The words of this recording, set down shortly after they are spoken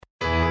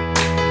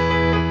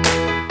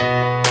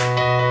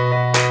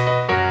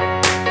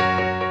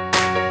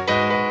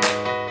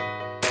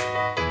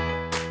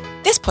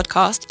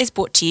podcast is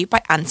brought to you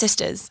by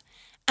Sisters.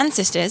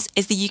 Sisters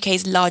is the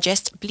UK's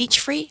largest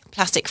bleach-free,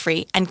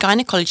 plastic-free and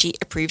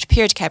gynecology-approved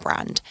period care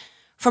brand.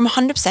 From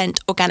 100%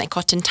 organic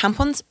cotton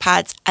tampons,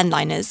 pads and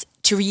liners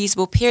to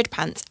reusable period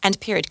pants and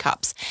period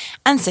cups,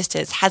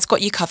 Sisters has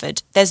got you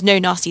covered. There's no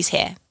nasties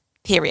here.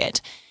 Period.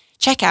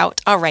 Check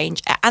out our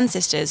range at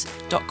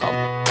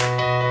ansisters.com.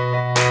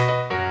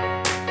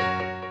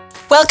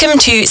 Welcome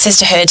to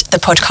Sisterhood, the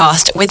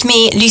podcast, with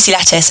me, Lucy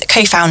Lettuce,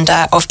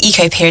 co-founder of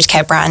eco period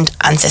care brand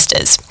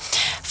Sisters.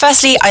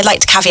 Firstly, I'd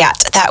like to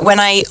caveat that when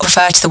I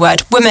refer to the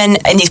word woman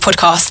in these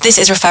podcasts, this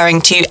is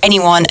referring to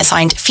anyone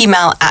assigned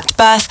female at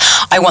birth.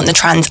 I want the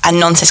trans and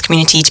non-cis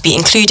community to be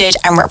included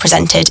and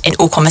represented in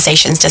all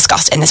conversations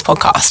discussed in this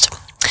podcast.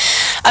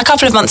 A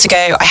couple of months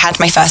ago, I had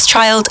my first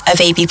child, a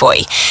baby boy.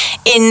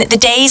 In the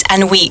days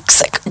and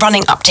weeks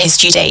running up to his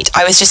due date,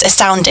 I was just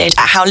astounded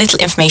at how little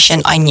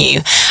information I knew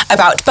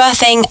about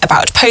birthing,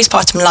 about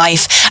postpartum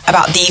life,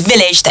 about the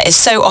village that is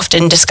so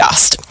often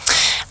discussed.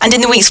 And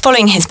in the weeks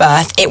following his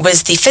birth, it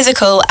was the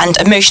physical and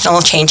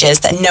emotional changes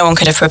that no one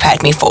could have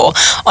prepared me for,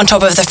 on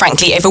top of the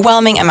frankly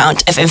overwhelming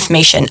amount of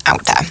information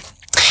out there.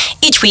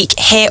 Each week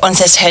here on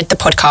Sisterhood, the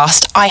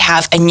podcast, I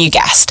have a new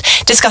guest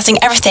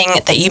discussing everything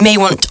that you may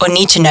want or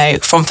need to know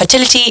from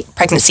fertility,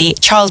 pregnancy,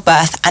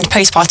 childbirth and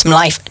postpartum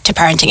life to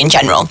parenting in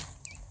general.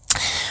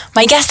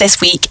 My guest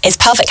this week is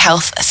pelvic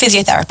health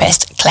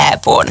physiotherapist Clare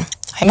Bourne.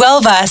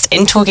 Well versed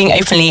in talking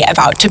openly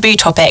about taboo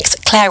topics,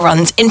 Clare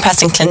runs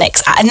in-person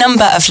clinics at a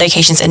number of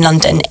locations in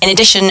London, in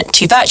addition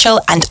to virtual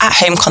and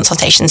at-home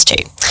consultations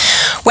too.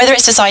 Whether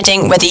it's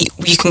deciding whether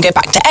you can go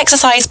back to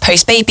exercise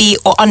post-baby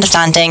or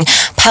understanding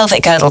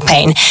pelvic girdle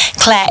pain,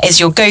 Clare is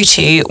your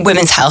go-to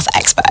women's health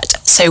expert.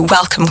 So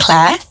welcome,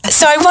 Clare.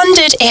 So I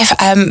wondered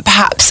if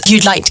perhaps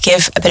you'd like to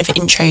give a bit of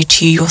an intro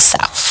to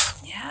yourself.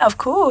 Of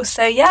course.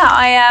 So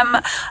I am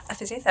a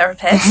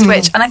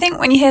physiotherapist, and I think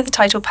when you hear the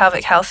title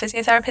pelvic health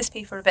physiotherapist,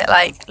 people are a bit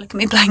like, look at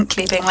me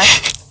blankly, being like,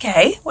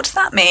 okay, what does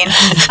that mean?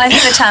 I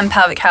think the term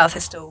pelvic health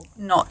is still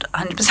not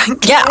 100%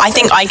 clear. Yeah, I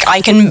think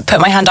I can put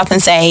my hand up and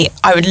say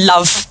I would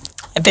love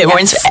a bit more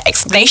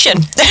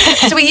explanation.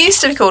 So we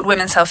used to be called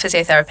women's health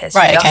physiotherapists.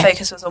 Right, okay. Our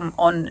focus was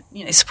on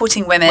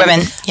supporting women.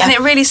 Yeah. And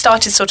it really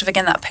started sort of,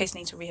 again, that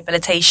postnatal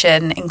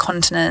rehabilitation,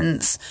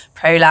 incontinence,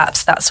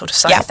 prolapse, that sort of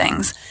side of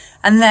things.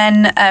 And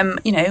then,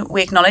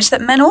 we acknowledge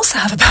that men also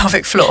have a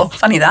pelvic floor.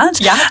 Funny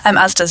that. Yeah.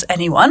 As does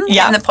anyone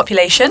in the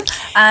population.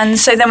 And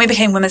so then we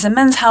became women's and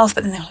men's health,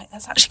 but then they were like,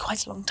 that's actually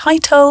quite a long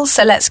title.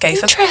 So let's go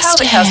for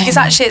pelvic health. Because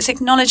actually it's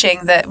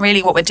acknowledging that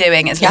really what we're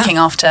doing is looking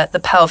after the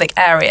pelvic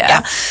area.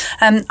 Yeah.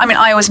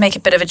 I always make a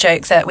bit of a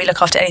joke that we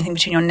look after anything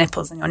between your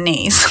nipples and your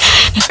knees.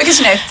 Because,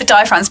 the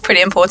diaphragm's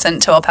pretty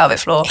important to our pelvic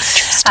floor.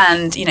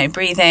 And,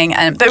 breathing.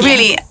 But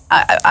really,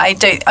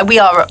 we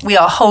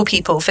are whole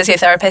people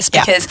physiotherapists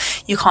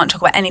because you can't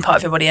talk about any part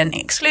of your body and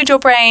exclude your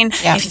brain.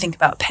 Yeah. If you think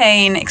about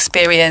pain,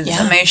 experience,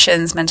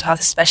 emotions, mental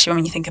health, especially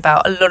when you think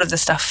about a lot of the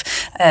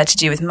stuff to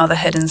do with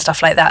motherhood and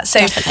stuff like that.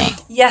 So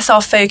yes,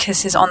 our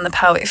focus is on the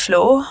pelvic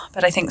floor,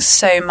 but I think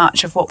so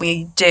much of what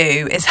we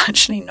do is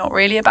actually not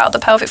really about the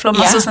pelvic floor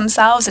muscles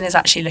themselves and is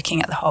actually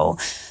looking at the whole.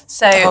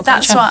 So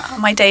that's what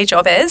my day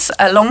job is,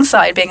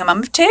 alongside being a mum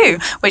of two,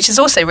 which is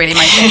also really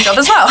my day job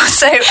as well.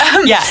 So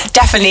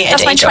definitely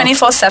that's my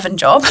 24/7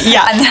 job.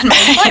 Yeah, and then my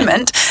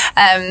employment.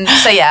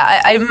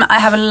 I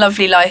have a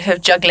lovely life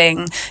of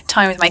juggling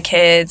time with my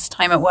kids,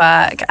 time at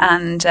work,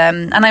 and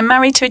I'm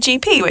married to a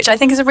GP, which I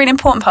think is a really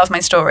important part of my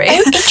story.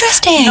 Oh,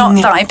 interesting.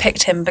 Not that I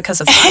picked him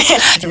because of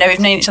that. We've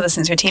known each other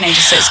since we were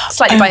teenagers, so it's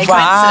slightly by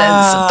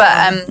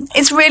coincidence. But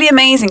it's really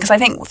amazing because I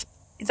think,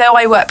 though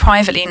I work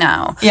privately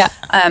now,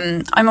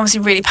 I'm obviously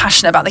really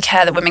passionate about the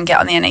care that women get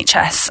on the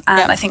NHS,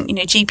 and I think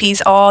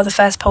GPs are the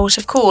first port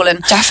of call,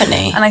 and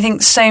definitely. And I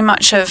think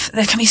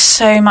there can be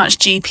so much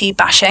GP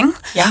bashing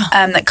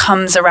that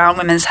comes around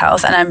women's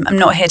health, and I'm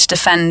not here to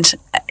defend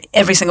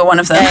every single one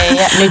of them.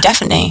 No,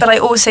 definitely. But I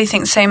also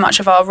think so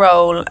much of our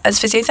role as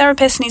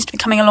physiotherapists needs to be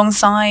coming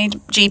alongside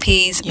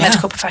GPs,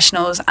 medical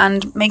professionals,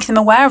 and make them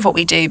aware of what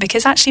we do,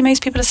 because actually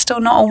most people are still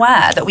not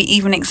aware that we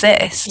even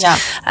exist.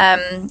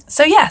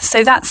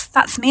 So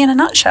that's me in a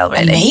nutshell,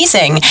 really.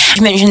 Amazing.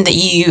 You mentioned that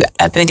you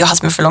have been with your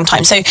husband for a long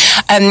time. So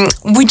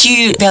would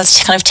you be able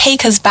to kind of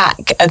take us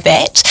back a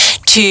bit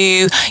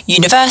to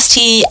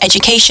university,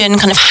 education,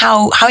 kind of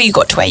how you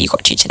got to where you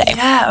got to today?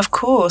 Yeah, of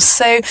course.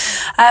 So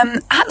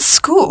at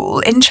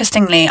school,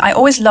 interestingly, I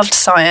always loved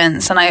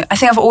science, and I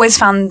think I've always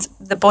found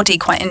the body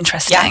quite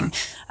interesting.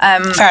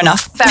 Fair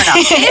enough.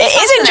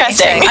 It is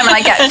interesting.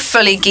 I get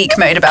fully geek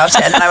mode about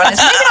it, and then I realize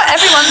maybe not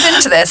everyone's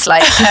into this.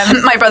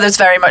 My brother's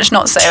very much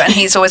not so, and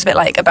he's always a bit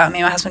like about me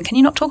and my husband, can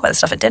you not talk about this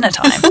stuff at dinner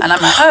time? And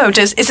I'm like,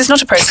 is this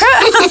not appropriate?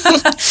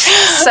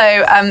 So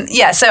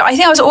I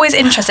think I was always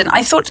interested.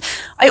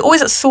 I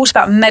always thought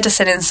about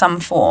medicine in some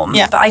form,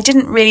 but I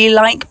didn't really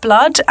like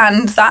blood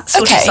and that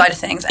sort of side of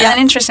things. And then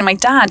interestingly, my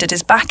dad did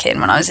his back in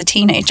when I was a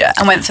teenager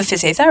and went for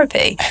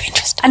physiotherapy. Oh,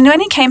 interesting. And when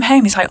he came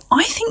home, he's like,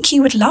 I think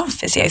you would love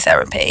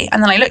physiotherapy.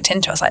 And then I looked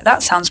into it, I was like,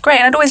 that sounds great.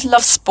 And I'd always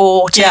loved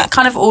sport. And it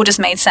kind of all just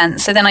made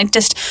sense. So then I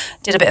just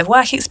did a bit of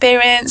work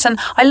experience and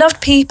I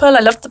loved people, I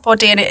loved the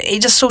body, and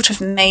it just sort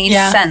of made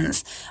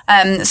sense.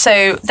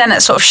 So then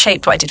it sort of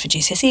shaped what I did for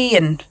GCSE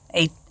and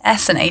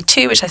AS and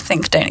A2, which I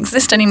think don't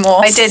exist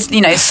anymore. I did,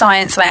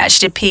 science, and I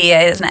actually did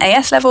PE as an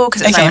AS level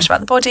because it was very much about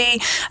the body.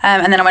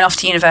 And then I went off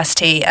to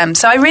university.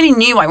 So I really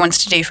knew what I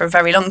wanted to do for a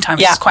very long time,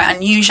 which is quite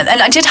unusual.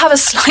 And I did have a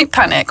slight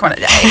panic when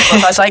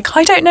I was like,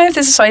 I don't know if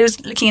this is. So I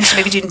was looking into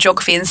maybe doing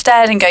geography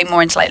instead and going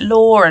more into like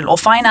law or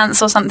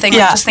finance or something.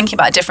 Like just thinking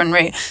about a different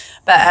route.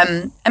 But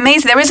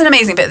amazing. There is an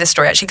amazing bit of this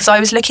story actually, because I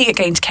was looking at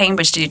going to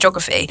Cambridge to do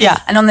geography.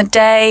 And on the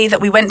day that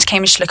we went to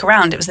Cambridge to look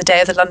around, it was the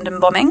day of the London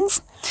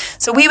bombings.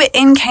 So we were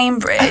in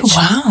Cambridge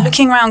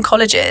looking around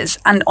colleges,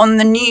 and on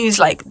the news,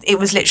 like it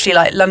was literally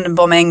like London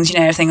bombings,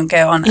 everything would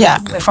go on.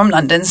 We're from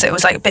London, so it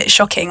was like a bit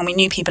shocking, and we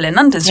knew people in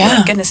London, so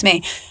like, goodness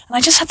me. And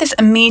I just had this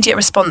immediate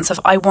response of,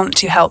 I want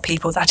to help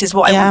people. That is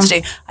what I want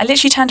to do. I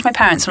literally turned to my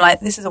parents and I'm like,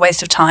 this is a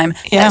waste of time.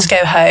 Let's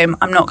go home.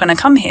 I'm not going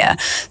to come here.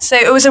 So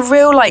it was a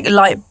real light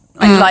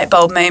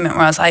bulb moment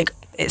where I was like,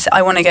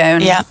 I want to go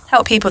and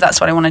help people. That's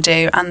what I want to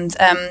do. And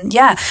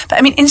but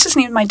I mean,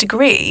 interestingly, with my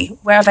degree,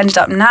 where I've ended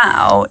up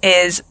now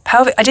is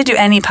pelvic. I did do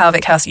any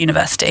pelvic health at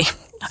university.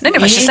 I don't know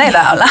if I should say that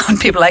out loud.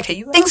 People are like,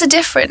 things are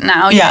different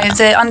now.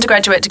 The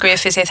undergraduate degree of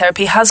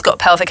physiotherapy has got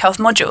pelvic health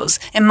modules.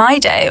 In my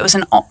day, it was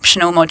an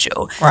optional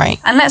module. Right.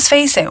 And let's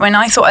face it, when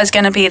I thought I was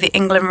going to be the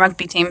England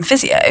rugby team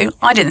physio,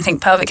 I didn't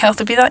think pelvic health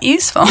would be that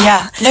useful.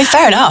 Yeah, no,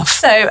 fair enough.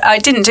 So I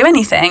didn't do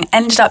anything.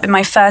 Ended up in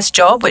my first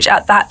job, which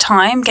at that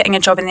time, getting a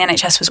job in the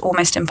NHS was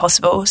almost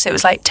impossible. So it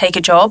was like, take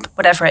a job,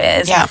 whatever it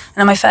is. Yeah. And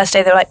on my first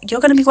day, they were like,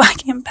 you're going to be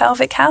working in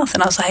pelvic health.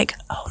 And I was like,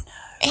 oh no.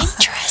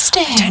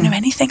 Interesting. I don't know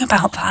anything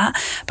about that,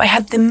 but I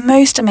had the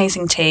most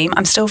amazing team.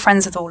 I'm still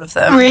friends with all of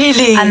them.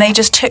 Really? And they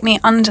just took me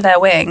under their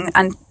wing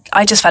and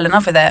I just fell in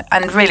love with it.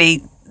 And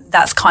really,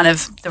 that's kind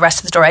of the rest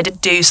of the story. I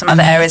did do some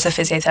other areas of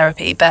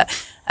physiotherapy, but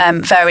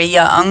very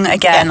young,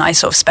 again, I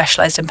sort of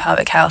specialised in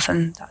pelvic health,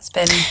 and that's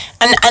been...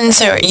 And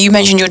so you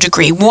mentioned your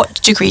degree.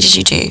 What degree did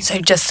you do? So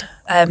just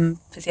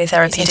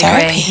physiotherapy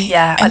degree.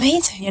 Yeah.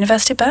 Amazing. At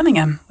University of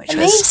Birmingham, which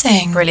was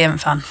brilliant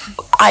fun.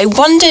 I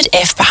wondered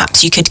if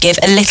perhaps you could give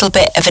a little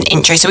bit of an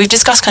intro. So we've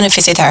discussed kind of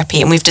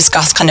physiotherapy and we've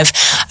discussed kind of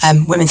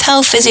women's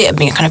health physio,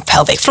 kind of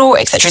pelvic floor,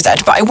 etc.,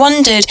 etc. But I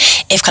wondered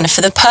if kind of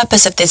for the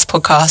purpose of this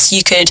podcast,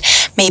 you could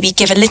maybe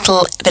give a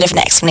little bit of an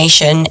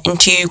explanation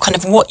into kind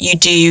of what you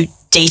do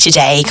day to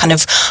day, kind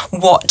of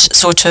what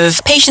sort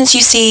of patients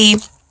you see,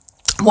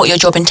 what your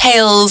job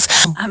entails.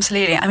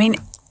 Absolutely. I mean,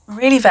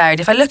 really varied.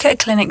 If I look at a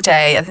clinic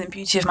day, I think the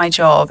beauty of my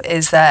job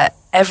is that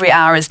every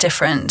hour is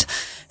different.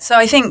 So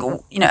I think,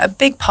 a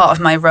big part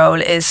of my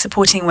role is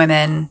supporting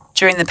women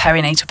during the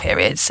perinatal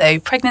period. So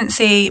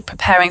pregnancy,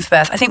 preparing for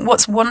birth. I think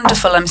what's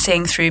wonderful I'm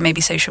seeing through maybe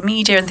social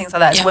media and things like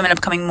that is women are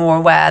becoming more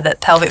aware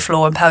that pelvic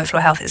floor and pelvic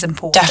floor health is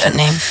important.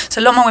 Definitely.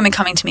 So a lot more women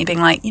coming to me being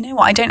like, you know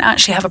what, I don't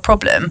actually have a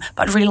problem,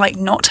 but I'd really like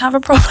not to have a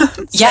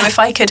problem. So if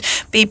I could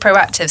be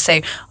proactive, so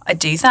I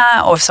do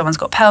that, or if someone's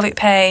got pelvic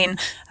pain,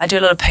 I do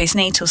a lot of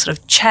postnatal sort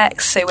of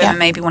checks. So women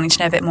maybe wanting to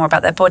know a bit more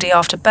about their body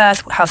after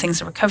birth, how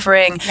things are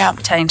recovering,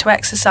 returning to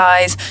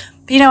exercise.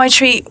 But, I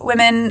treat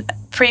women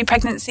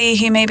pre-pregnancy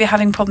who may be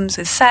having problems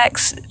with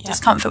sex,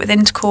 discomfort with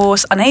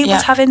intercourse, unable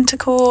to have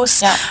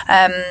intercourse,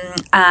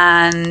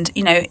 and,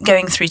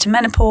 going through to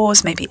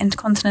menopause, maybe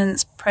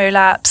incontinence,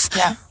 prolapse,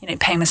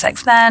 pain with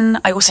sex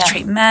then. I also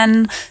treat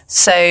men,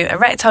 so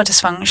erectile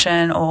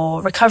dysfunction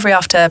or recovery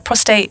after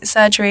prostate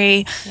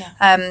surgery,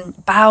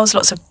 bowels,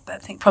 lots of, I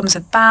think, problems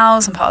with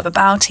bowels. I'm part of a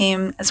bowel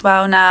team as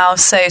well now,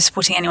 so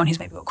supporting anyone who's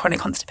maybe got chronic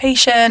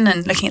constipation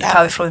and looking at the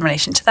pelvic floor in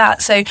relation to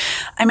that. So,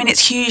 I mean,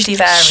 it's hugely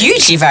varied.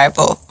 Hugely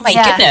variable. My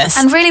goodness.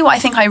 And really what I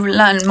think I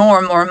learn more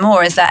and more and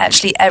more is that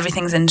actually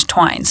everything's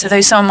intertwined. So though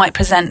someone might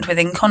present with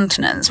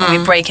incontinence, when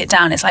we break it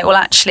down, it's like, well,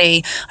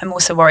 actually, I'm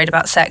also worried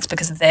about sex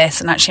because of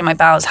this, and actually my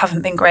bowels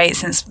haven't been great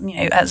since,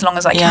 as long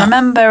as I can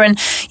remember. And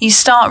you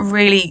start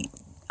really,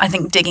 I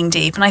think, digging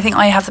deep. And I think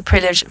I have the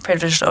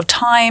privilege of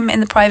time in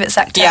the private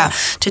sector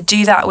to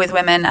do that with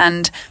women.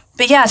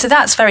 But so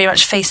that's very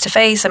much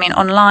face-to-face. I mean,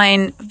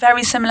 online,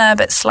 very similar,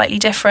 but slightly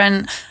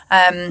different.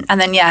 And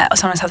then,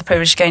 sometimes have the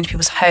privilege of going to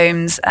people's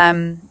homes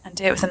and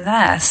do it with them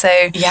there. So,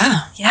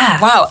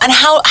 Wow. And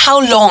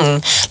how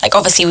long, like,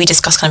 obviously we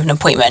discussed kind of an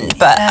appointment,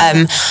 but,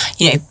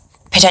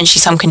 potentially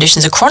some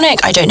conditions are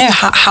chronic. I don't know.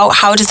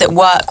 How does it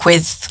work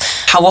with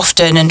how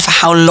often and for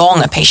how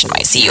long a patient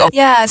might see you?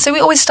 Yeah, so we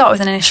always start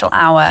with an initial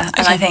hour.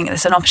 And I think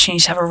there's an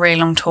opportunity to have a really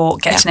long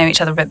talk, get to know each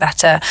other a bit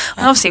better.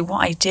 And obviously what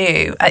I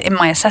do in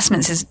my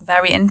assessments is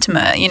very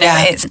intimate. You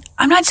know,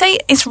 I'd say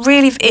it is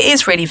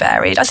really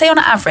varied. I'd say on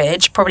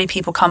average, probably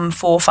people come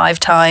 4 or 5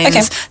 times.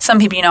 Okay. Some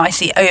people, you know, I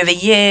see over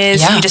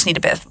years who just need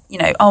a bit of, you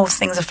know,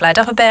 things have flared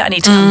up a bit, I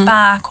need to come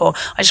back, or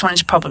I just wanted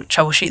to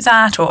troubleshoot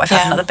that, or I've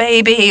had another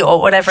baby, or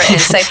whatever it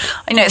is. So,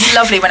 you know, it's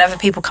lovely whenever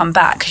people come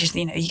back because,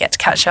 you know, you get to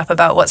catch up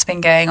about what's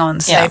been going on.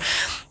 So,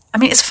 I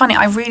mean, it's funny.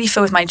 I really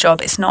feel with my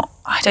job,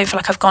 I don't feel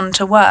like I've gone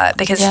to work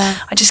because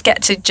I just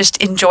get to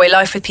just enjoy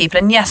life with people.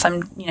 And yes,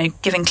 I'm, you know,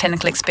 giving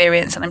clinical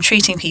experience and I'm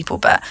treating people,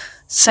 but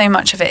so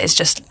much of it is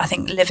just, I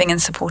think, living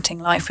and supporting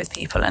life with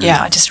people. And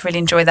I just really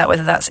enjoy that,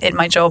 whether that's in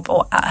my job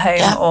or at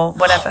home or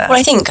whatever. Well,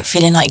 I think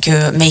feeling like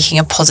you're making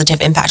a positive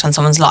impact on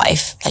someone's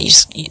life, like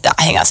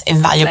I think that's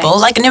invaluable.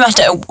 Like no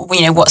matter,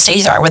 you know, what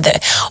stage they're at, whether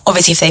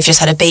obviously if they've just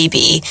had a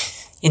baby,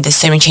 you know, there's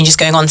so many changes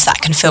going on, so that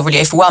can feel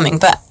really overwhelming.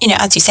 But, you know,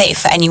 as you say,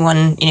 for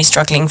anyone, you know,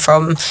 struggling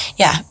from,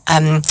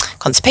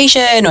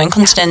 constipation or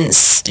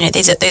incontinence, you know,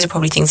 those are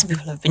probably things that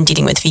people have been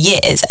dealing with for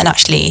years. And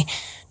actually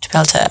to be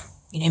able to,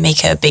 you know,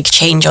 make a big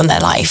change on their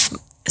life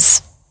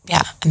is,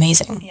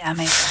 amazing. Yeah,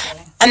 amazing.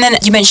 Really. And then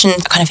you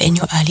mentioned kind of in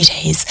your early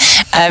days,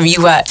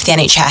 you worked for the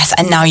NHS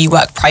and now you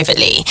work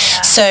privately.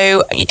 Yeah.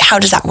 So how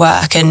does that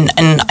work? And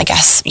I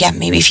guess,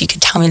 maybe if you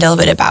could tell me a little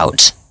bit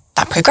about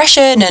that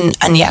progression and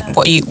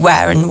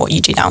where and what you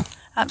do now.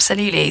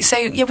 Absolutely.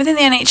 So within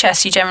the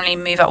NHS you generally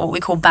move up what we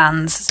call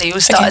bands. So you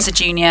will start as a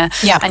junior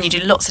and you do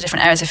lots of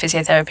different areas of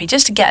physiotherapy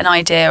just to get an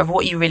idea of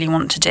what you really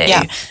want to do.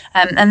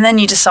 And then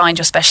you decide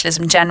your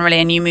specialism generally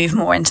and you move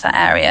more into that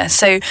area.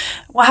 So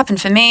what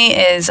happened for me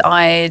is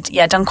I'd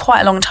done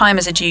quite a long time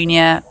as a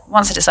junior.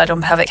 Once I decided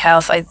on pelvic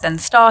health, I then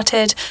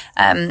started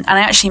and I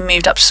actually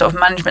moved up to sort of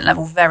management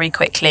level very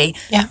quickly.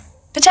 Yeah.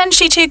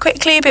 Potentially too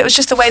quickly, but it was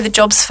just the way the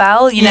jobs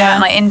fell, you know,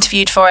 and I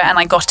interviewed for it and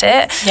I got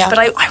it. Yeah. But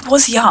I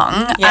was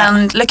young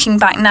and looking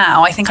back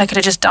now, I think I could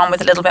have just done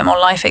with a little bit more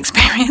life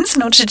experience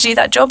in order to do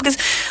that job because,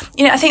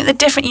 you know, I think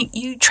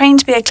you train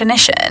to be a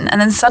clinician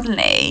and then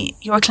suddenly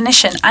you're a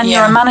clinician and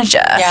you're a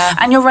manager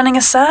and you're running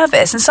a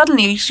service and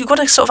suddenly you've got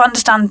to sort of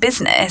understand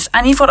business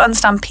and you've got to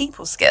understand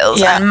people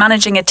skills and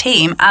managing a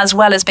team as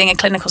well as being a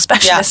clinical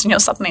specialist and you're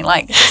suddenly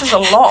like, this is a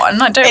lot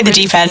and I don't... In the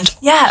deep end.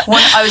 Yeah,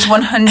 I was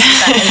 100% in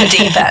the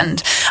deep end.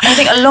 And I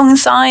think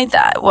alongside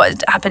that,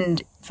 what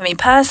happened for me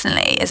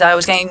personally is I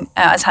was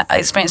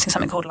experiencing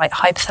something called like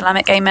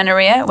hypothalamic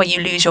amenorrhea, where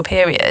you lose your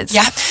periods.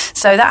 Yeah.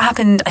 So that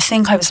happened, I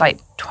think I was like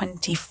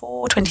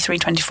 23,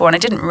 24, and I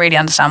didn't really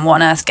understand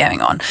what on earth's going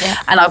on. Yeah.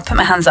 And I put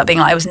my hands up being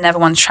like, I was never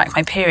one to track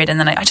my period. And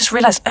then I just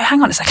realised, oh,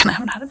 hang on a second, I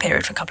haven't had a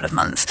period for a couple of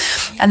months.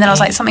 And then I was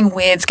like, something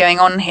weird's going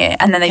on here.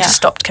 And then they just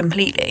stopped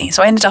completely.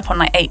 So I ended up on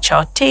like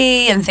HRT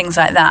and things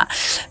like that.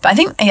 But I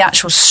think the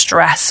actual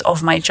stress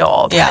of my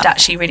job had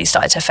actually really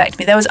started to affect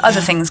me. There was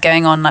other things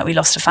going on, like we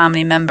lost a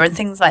family member and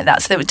things like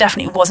that. So it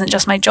definitely wasn't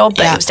just my job,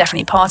 but it was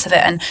definitely part of it.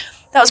 And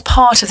that was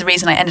part of the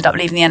reason I ended up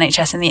leaving the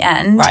NHS in the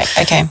end. Right,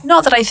 okay.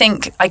 Not that I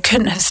think I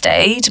couldn't have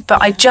stayed,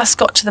 but I just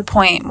got to the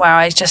point where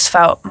I just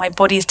felt my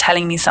body is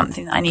telling me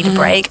something that I need a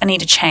break, I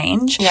need a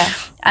change. Yeah.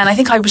 And I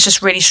think I was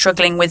just really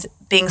struggling with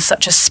being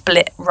such a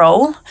split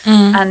role.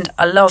 And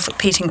I love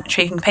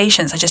treating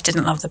patients. I just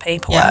didn't love the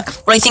paperwork. Yeah.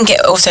 Well, I think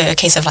it also a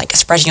case of like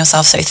spreading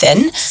yourself so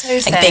thin.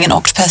 Like being an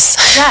octopus.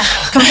 Yeah,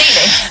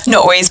 completely.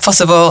 Not always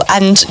possible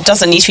and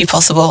doesn't need to be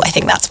possible. I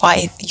think that's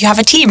why you have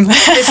a team.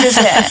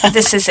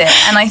 This is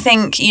it. And I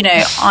think, you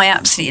know, I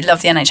absolutely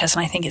love the NHS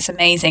and I think it's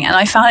amazing. And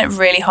I found it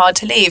really hard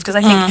to leave because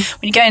I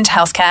think when you go into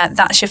healthcare,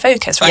 that's your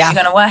focus, right? Yeah.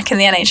 You're going to work in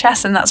the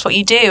NHS and that's what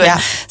you do. Yeah.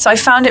 And so I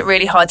found it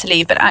really hard to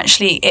leave, but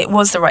actually it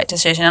was the right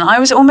decision. And I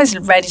was almost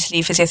ready to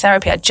leave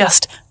physiotherapy.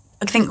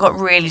 I think got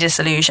really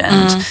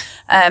disillusioned.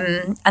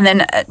 And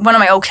then one of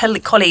my old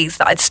colleagues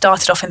that I'd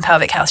started off in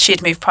pelvic health, she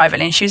had moved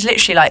privately and she was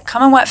literally like,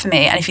 come and work for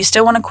me. And if you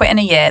still want to quit in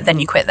a year, then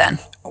you quit then.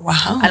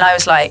 Wow. And I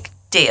was like,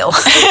 deal.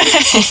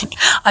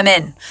 I'm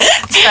in.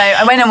 So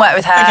I went and worked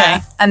with her.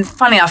 Okay. And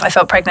funnily enough, I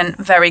felt pregnant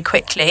very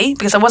quickly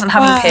because I wasn't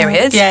having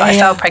periods, but I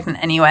felt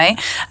pregnant anyway.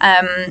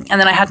 And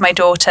then I had my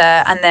daughter.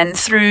 And then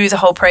through the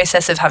whole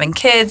process of having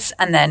kids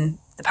and then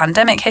the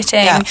pandemic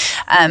hitting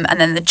and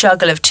then the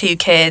juggle of 2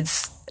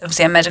 kids,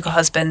 obviously a medical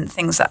husband,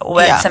 things that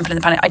weren't simple in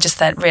the pandemic, I just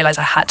then realised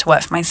I had to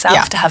work for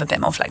myself to have a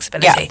bit more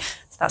flexibility. Yeah.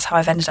 So that's how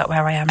I've ended up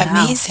where I am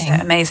now. Amazing. So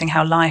amazing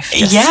how life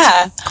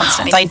just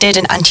constantly... I did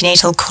an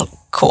antenatal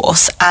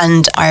course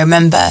and I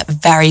remember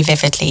very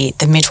vividly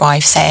the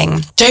midwife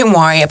saying, don't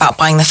worry about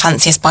buying the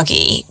fanciest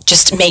buggy,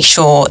 just make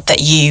sure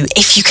that you,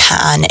 if you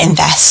can,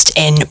 invest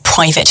in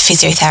private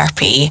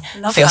physiotherapy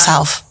for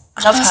yourself.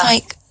 I was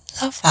like,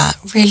 love that.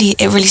 Really,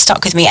 it really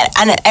stuck with me.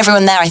 And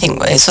everyone there, I think,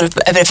 was sort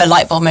of a bit of a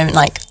light bulb moment,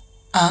 like,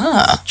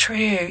 Ah, true.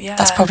 Yeah,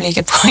 that's probably a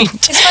good point.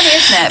 It's funny,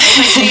 isn't it?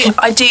 Because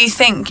I do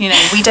think,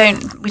 we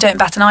don't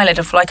bat an eyelid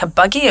of like a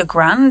buggy, a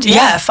grand.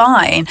 Yeah,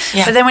 fine.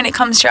 Yeah. But then when it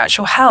comes to your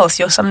actual health,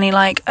 you're suddenly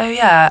like, oh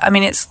yeah. I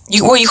mean, it's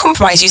you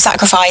compromise, you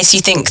sacrifice,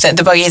 you think that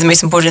the buggy is the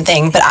most important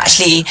thing, but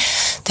actually,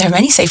 there are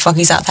many safe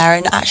buggies out there,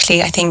 and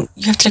actually, I think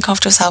you have to look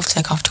after yourself to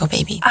look after your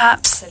baby.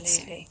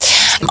 Absolutely.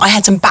 I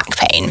had some back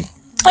pain.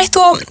 I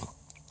thought,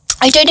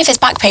 I don't know if it's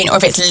back pain or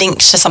if it's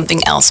linked to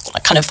something else,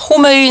 like kind of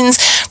hormones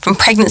from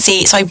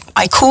pregnancy. So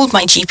I called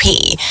my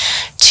GP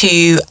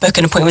to book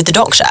an appointment with the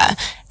doctor.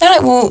 They're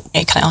like, well,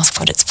 can I ask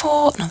what it's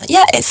for? And I was like,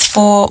 yeah, it's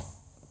for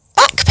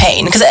back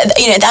pain. Because, at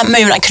that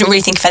moment, I couldn't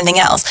really think of anything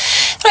else.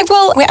 They're like,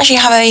 well, we actually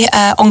have a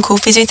on-call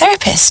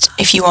physiotherapist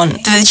if you want.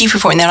 The GP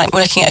appointment, they're like,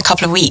 we're looking at a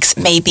couple of weeks,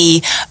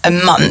 maybe a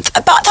month.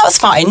 But that was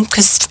fine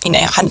because, I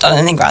hadn't done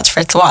anything about it for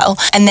a little while.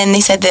 And then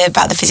they said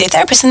about the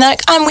physiotherapist and they're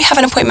like, we have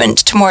an appointment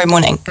tomorrow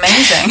morning.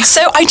 Amazing.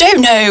 So I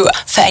don't know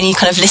for any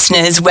kind of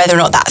listeners whether or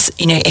not that's,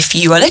 if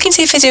you are looking to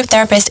see a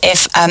physiotherapist,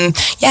 if,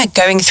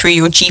 going through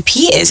your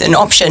GP is an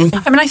option.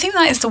 I mean, I think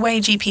that is the way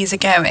GPs are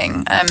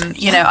going.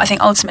 I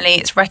think ultimately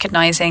it's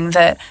recognising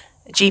that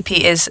a GP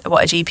is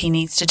what a GP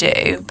needs to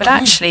do, but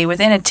actually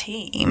within a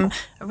team,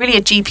 really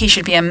a GP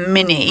should be a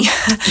mini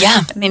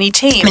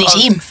team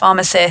of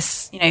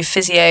pharmacists,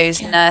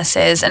 physios,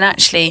 nurses, and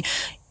actually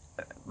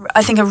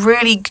I think a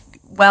really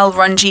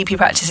well-run GP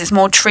practice is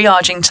more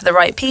triaging to the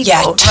right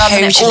people rather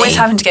than always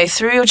having to go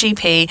through your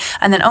GP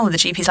and then, the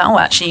GP's like,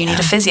 actually you need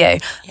a physio.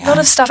 A lot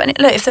of stuff. And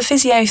look, if the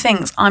physio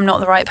thinks I'm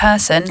not the right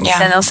person,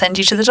 then they'll send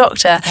you to the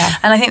doctor. Yeah.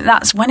 And I think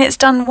that's when it's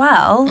done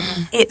well,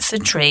 it's a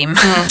dream.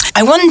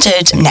 I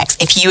wondered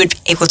next if you would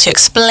be able to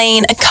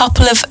explain a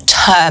couple of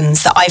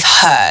terms that I've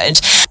heard.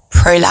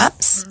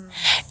 Prolapse,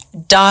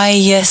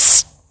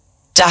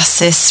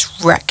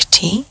 diastasis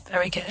recti.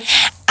 Very good.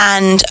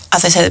 And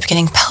as I said at the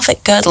beginning,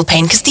 pelvic girdle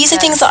pain, because these are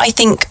things that I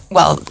think,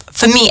 well,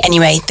 for me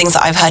anyway, things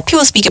that I've heard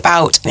people speak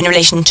about in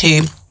relation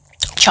to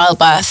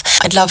childbirth.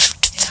 I'd love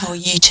for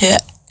you to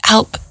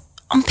help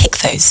unpick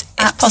those,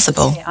 if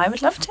possible. I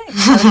would love to.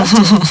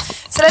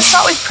 So let's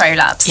start with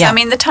prolapse. Yeah. I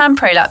mean, the term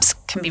prolapse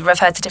can be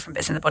referred to different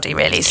bits in the body,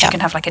 really. So you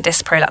can have like a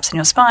disc prolapse in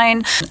your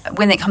spine.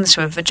 When it comes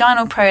to a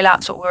vaginal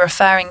prolapse, what we're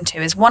referring to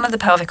is one of the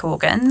pelvic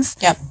organs,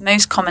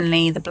 most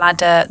commonly the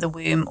bladder, the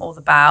womb, or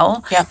the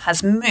bowel,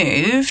 has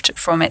moved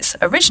from its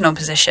original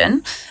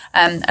position.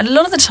 And a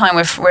lot of the time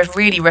we're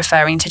really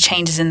referring to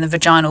changes in the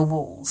vaginal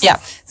walls. Yeah.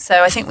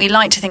 So I think we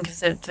like to think of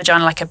the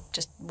vagina like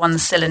just one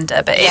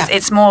cylinder, but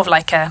it's more of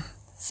like a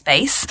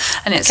space,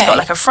 and it's got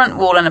like a front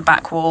wall and a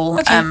back wall,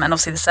 and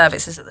obviously the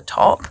cervix is at the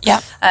top.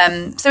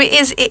 So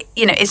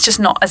it's just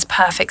not as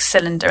perfect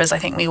cylinder as I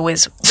think the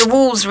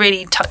walls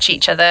really touch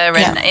each other,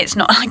 and it's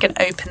not like an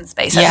open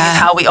space. I think is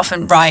how we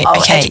often are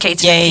educated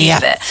to view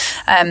of it,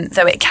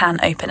 though it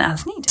can open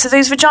as needed. So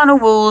those vaginal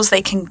walls,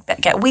 they can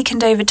get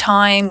weakened over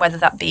time, whether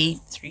that be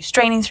through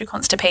straining, through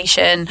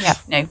constipation,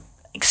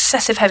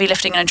 excessive heavy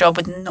lifting in a job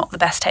with not the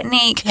best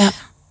technique.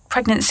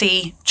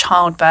 Pregnancy,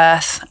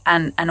 childbirth,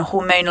 and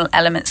hormonal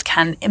elements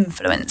can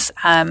influence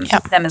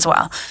them as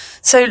well.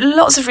 So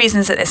lots of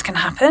reasons that this can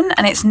happen,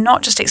 and it's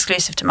not just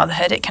exclusive to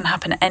motherhood. It can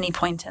happen at any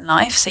point in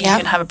life. So you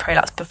can have a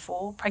prolapse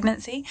before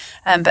pregnancy,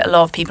 but a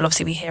lot of people,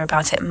 obviously, we hear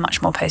about it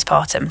much more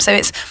postpartum. So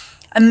it's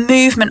a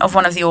movement of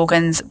one of the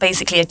organs,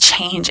 basically a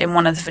change in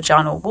one of the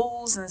vaginal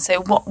walls. And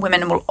so what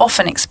women will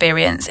often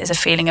experience is a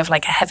feeling of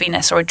like a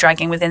heaviness or a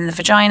dragging within the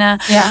vagina,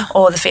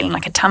 or the feeling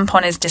like a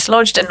tampon is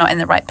dislodged and not in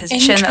the right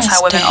position. That's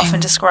how women often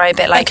describe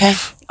it. Like,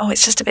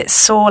 it's just a bit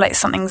sore, like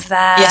something's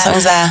there. Yeah,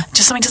 something's there.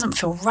 Just something doesn't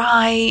feel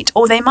right.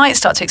 Or they might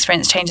start to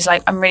experience changes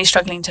like, I'm really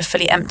struggling to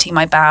fully empty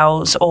my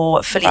bowels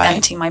or fully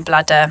empty my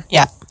bladder.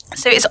 Yeah.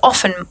 So it's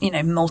often,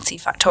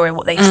 multifactorial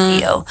what they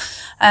feel.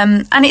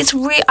 And it's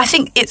I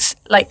think it's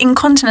like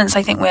incontinence,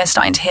 I think we're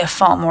starting to hear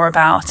far more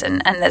about,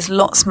 and there's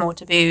lots more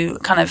to do,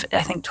 kind of,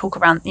 I think, talk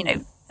around,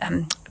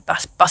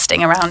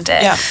 busting around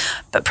it. Yeah.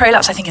 But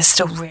prolapse, I think, is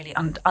still really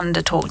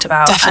under talked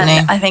about. Definitely.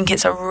 And I think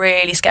it's a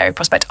really scary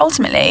prospect.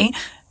 Ultimately,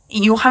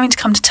 you're having to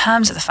come to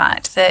terms with the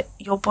fact that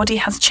your body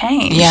has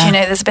changed.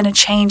 There's been a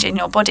change in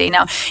your body.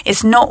 Now,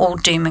 it's not all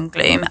doom and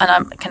gloom, and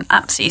I can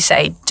absolutely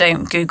say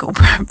don't Google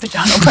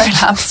vaginal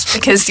prolapse,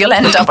 because you'll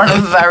end up on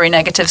a very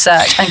negative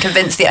search and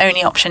convinced the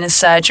only option is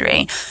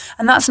surgery.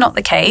 And that's not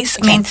the case.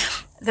 I mean,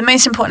 the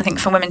most important thing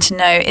for women to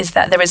know is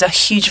that there is a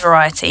huge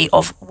variety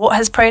of what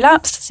has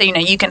prolapsed. So,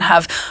 you can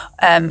have,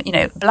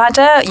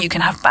 bladder, you can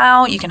have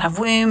bowel, you can have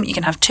womb, you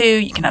can have 2,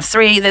 you can have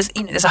 3. There's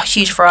a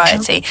huge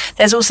variety.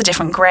 There's also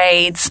different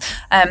grades,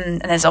 and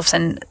there's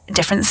often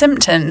different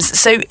symptoms.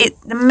 So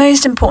the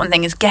most important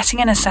thing is getting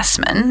an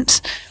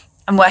assessment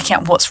and working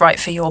out what's right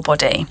for your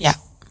body. Yeah.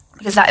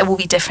 Because that will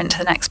be different to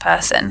the next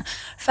person.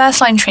 First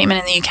line treatment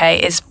in the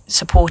UK is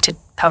supported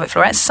pelvic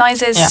floor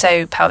exercises,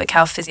 so pelvic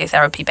health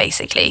physiotherapy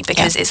basically,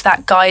 because it's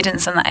that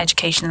guidance and that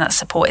education and that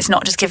support. It's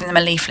not just giving them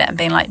a leaflet and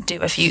being like, do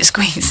a few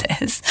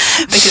squeezes,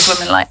 because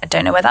women are like, I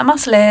don't know where that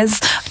muscle is,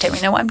 I don't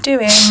really know what I'm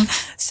doing.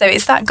 So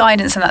it's that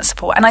guidance and that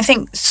support. And I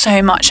think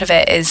so much of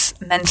it is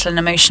mental and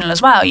emotional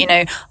as well. You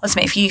know,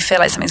 ultimately, if you feel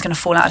like something's going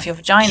to fall out of your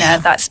vagina,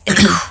 that's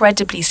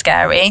incredibly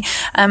scary,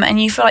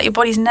 and you feel like your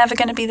body's never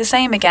going to be the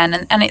same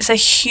again. And it's a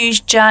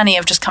huge journey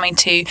of just coming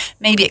to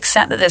maybe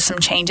accept that there's some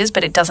changes,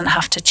 but it doesn't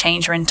have to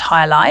change your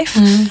entire life.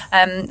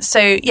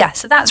 So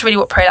that's really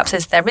what prolapse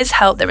is. There is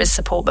help, there is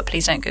support, but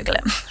please don't Google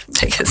it.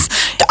 Because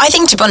I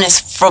think, to be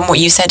honest, from what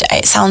you said,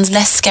 it sounds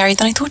less scary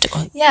than I thought it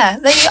was. Yeah,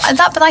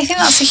 but I think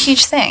that's a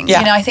huge thing.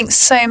 You know, I think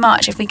so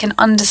much if we can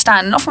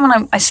understand, and often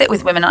when I sit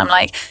with women, I'm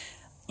like,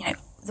 you know,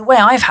 the way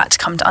I've had to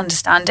come to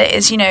understand it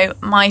is, you know,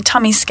 my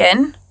tummy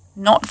skin,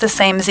 not the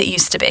same as it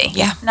used to be.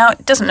 Yeah. Now,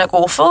 it doesn't look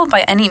awful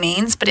by any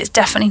means, but it's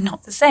definitely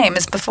not the same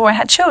as before I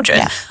had children.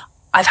 Yeah.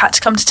 I've had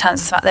to come to terms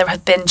with the fact there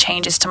have been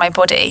changes to my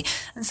body.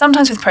 And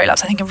sometimes with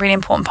prolapse, I think a really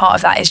important part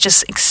of that is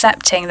just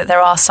accepting that there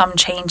are some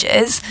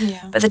changes,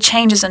 but the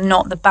changes are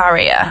not the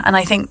barrier. And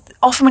I think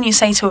often when you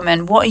say to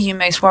women, what are you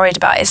most worried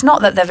about? It's not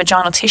that their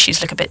vaginal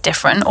tissues look a bit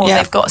different or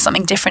they've got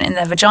something different in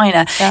their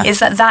vagina. It's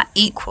that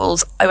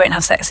equals, I won't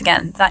have sex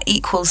again. That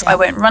equals, I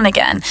won't run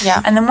again.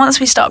 And then once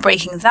we start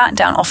breaking that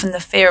down, often the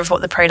fear of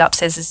what the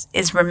prolapse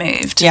is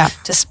removed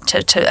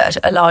to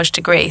a large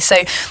degree. So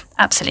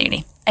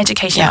absolutely.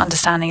 Education and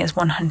understanding is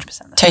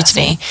 100%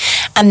 totally.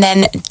 And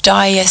then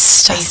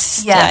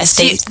diastasis.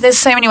 There's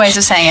so many ways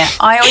of saying it.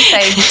 I always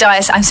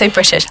say I'm so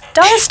British.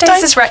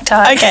 Diastasis recti.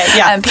 Okay,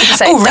 people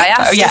say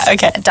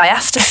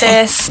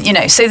diastasis. You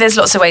know, so there's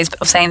lots of ways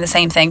of saying the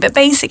same thing. But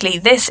basically,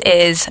 this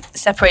is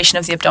separation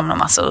of the abdominal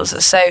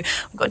muscles. So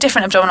we've got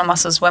different abdominal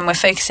muscles. When we're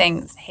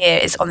focusing here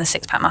is on the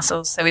six-pack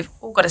muscles. So we've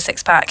all got a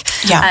six-pack.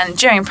 And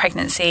during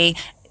pregnancy,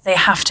 they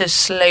have to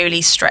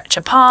slowly stretch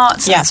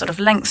apart and sort of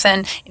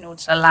lengthen in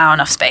order to allow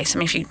enough space. I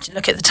mean, if you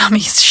look at the tummy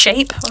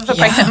shape of a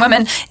pregnant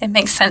woman, it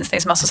makes sense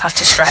those muscles have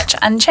to stretch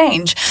and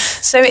change.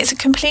 So it's a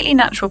completely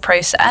natural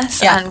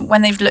process. And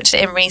when they've looked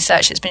at it in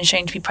research, it's been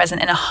shown to be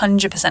present in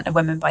 100% of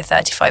women by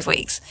 35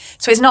 weeks.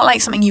 So it's not like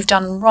something you've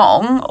done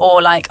wrong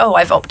or like, oh,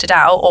 I've opted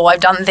out or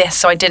I've done this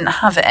so I didn't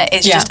have it.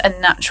 It's just a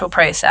natural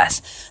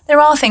process. There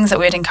are things that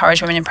we would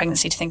encourage women in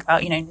pregnancy to think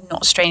about, you know,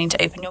 not straining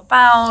to open your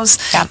bowels,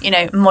 you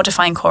know,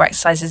 modifying core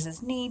exercises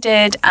as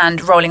needed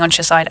and rolling onto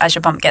your side as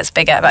your bump gets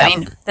bigger. But I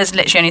mean, there's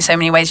literally only so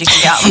many ways you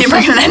can get up when you're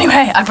pregnant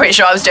anyway. I'm pretty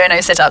sure I was doing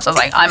those sit-ups. I was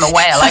like, I'm a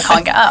whale, I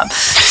can't get up.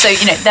 So,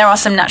 you know, there are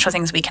some natural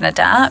things we can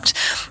adapt.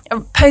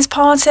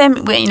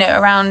 Postpartum,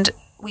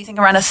 we think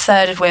around a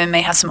third of women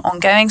may have some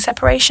ongoing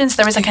separations.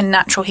 There is like a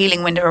natural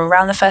healing window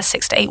around the first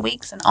 6 to 8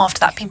 weeks. And after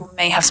that, people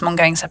may have some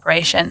ongoing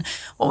separation.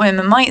 What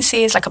women might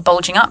see is like a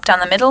bulging up down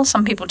the middle.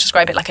 Some people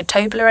describe it like a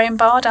Toblerone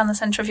bar down the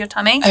centre of your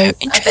tummy. Oh,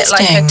 interesting. A bit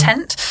like a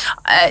tent.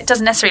 It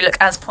doesn't necessarily look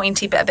as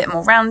pointy, but a bit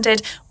more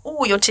rounded.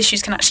 Or your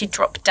tissues can actually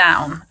drop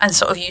down. And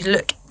sort of you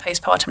look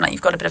postpartum like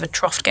you've got a bit of a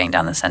trough going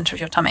down the centre of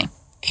your tummy.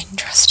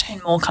 Interesting.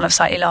 And more kind of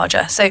slightly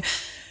larger. So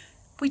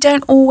we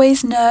don't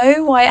always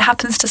know why it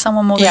happens to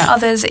someone more than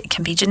others. It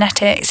can be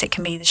genetics, it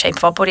can be the shape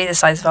of our body, the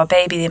size of our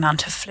baby, the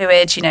amount of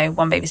fluid, you know,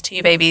 one baby's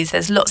two babies.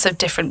 There's lots of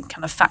different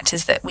kind of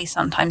factors that we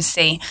sometimes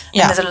see.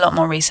 And there's a lot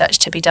more research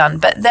to be done.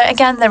 But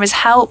there is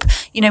help.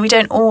 You know, we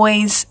don't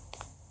always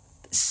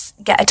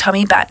get a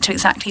tummy back to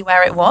exactly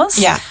where it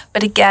was.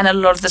 But again, a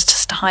lot of the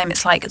time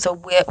it's like the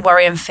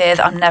worry and fear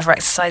that I'll never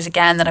exercise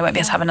again, that I won't be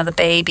able to have another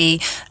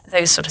baby,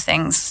 those sort of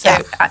things. So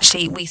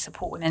actually we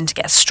support women to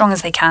get as strong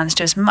as they can, to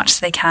do as much as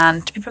they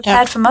can, to be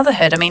prepared for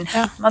motherhood. I mean,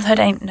 motherhood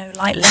ain't no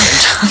light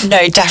load.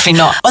 No, definitely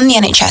not. On the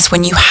NHS,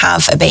 when you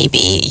have a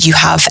baby, you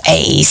have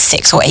a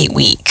 6 or 8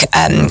 week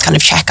kind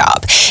of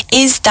checkup.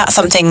 Is that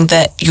something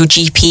that your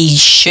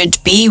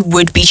GP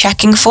would be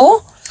checking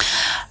for?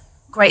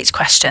 Great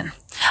question.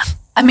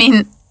 I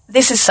mean,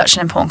 this is such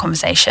an important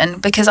conversation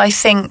because I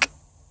think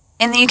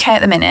in the UK at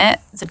the minute,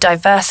 the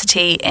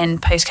diversity in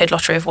postcode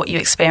lottery of what you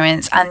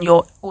experience and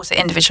your also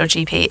individual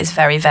GP is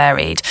very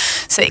varied.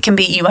 So it can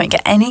be you won't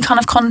get any kind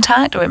of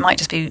contact, or it might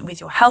just be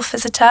with your health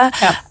visitor,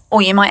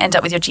 or you might end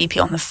up with your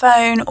GP on the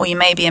phone, or you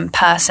may be in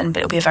person, but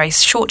it'll be a very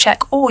short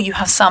check, or you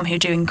have some who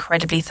do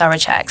incredibly thorough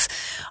checks.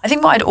 I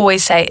think what I'd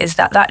always say is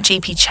that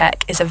GP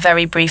check is a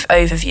very brief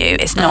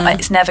overview. It's not.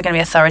 It's never going to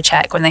be a thorough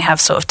check when they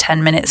have sort of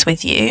 10 minutes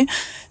with you.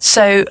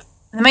 So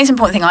the most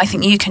important thing I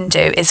think you can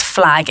do is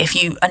flag if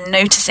you are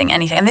noticing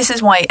anything. And this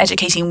is why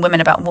educating women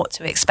about what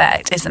to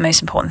expect is the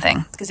most important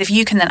thing. Because if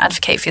you can then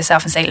advocate for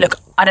yourself and say, look,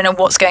 I don't know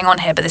what's going on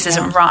here, but this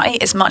isn't right,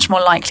 it's much more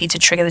likely to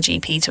trigger the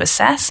GP to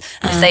assess.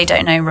 And if they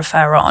don't know,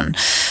 refer on.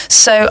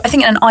 So I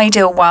think in an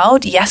ideal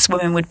world, yes,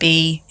 women would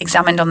be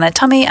examined on their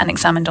tummy and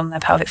examined on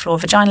their pelvic floor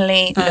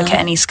vaginally, look at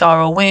any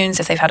scar or wounds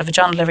if they've had a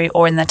vaginal delivery,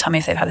 or in their tummy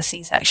if they've had a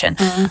C-section.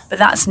 But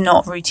that's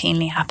not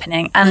routinely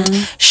happening. And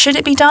should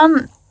it be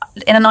done?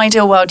 in an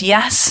ideal world,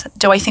 yes.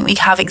 Do I think we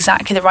have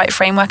exactly the right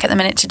framework at the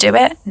minute to do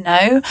it?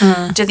 No.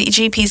 Do the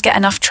GPs get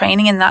enough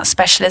training in that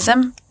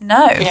specialism?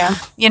 No.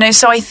 Yeah.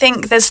 So I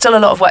think there's still a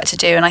lot of work to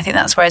do, and I think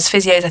that's where as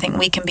physios, I think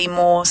we can be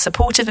more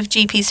supportive of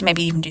GPs to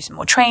maybe even do some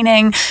more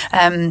training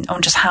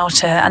on just how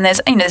to. And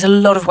there's a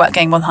lot of work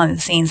going on behind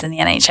the scenes in the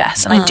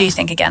NHS, and I do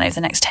think again over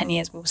the next 10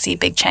 years we'll see a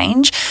big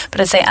change.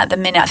 But I'd say at the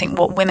minute, I think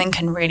what women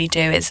can really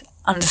do is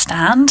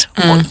understand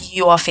what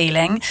you are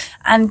feeling,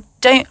 and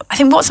I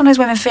think what sometimes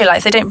women feel like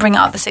if they don't bring it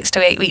up the 6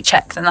 to 8 week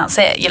check, then that's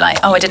it. You're like,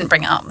 oh, I didn't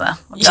bring it up there.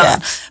 I'm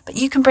done. But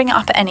you can bring it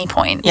up at any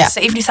point. Yeah.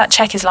 So even if that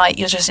check is like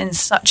you're just in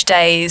such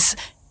days,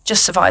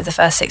 just survive the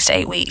first 6 to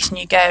 8 weeks, and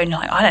you go and you're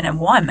like, I don't know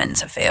what I'm meant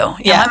to feel.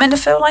 Am I meant to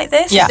feel like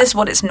this? Is this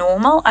what it's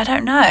normal? I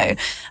don't know.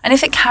 And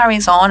if it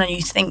carries on and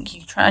you think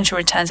you try to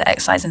return to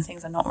exercise and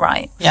things are not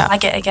right,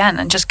 flag it again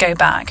and just go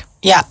back.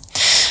 Yeah.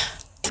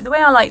 The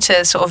way I like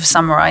to sort of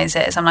summarize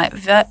it is I'm like,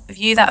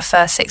 view that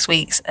first 6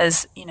 weeks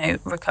as,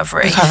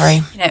 recovery.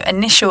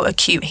 Initial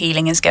acute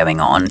healing is going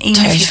on,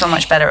 even if you feel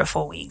much better at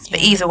 4 weeks. But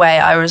either way,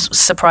 I was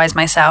surprised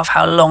myself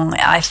how long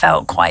I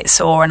felt quite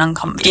sore and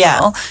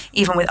uncomfortable,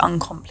 even with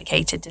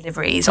uncomplicated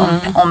deliveries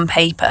on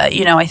paper.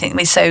 I think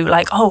we're so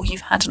like, oh,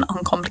 you've had an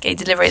uncomplicated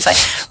delivery. It's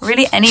like,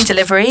 really, any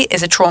delivery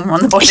is a trauma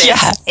on the body.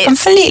 Yeah,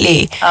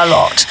 completely. A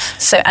lot.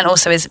 So, and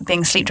also is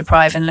being sleep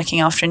deprived and looking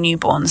after a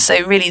newborn.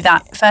 So really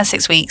that first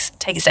 6 weeks,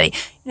 take it steady.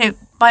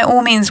 By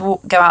all means,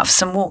 go out for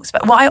some walks.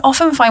 But what I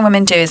often find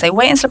women do is they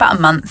wait until about a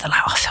month. They're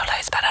like, oh, I feel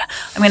loads better.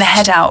 I'm going to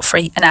head out for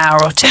an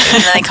hour or two.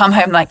 And then they come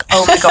home like,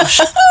 oh my gosh,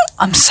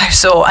 I'm so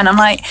sore. And I'm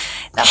like,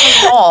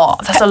 that's a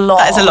lot. That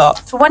is a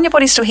lot. So one, your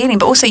body's still healing,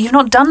 but also you've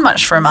not done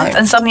much for a month.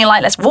 And suddenly you're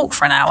like, let's walk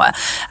for an hour.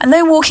 And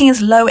though walking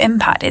is low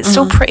impact, it's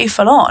still pretty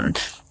full on.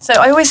 So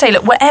I always say,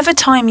 look, whatever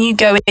time you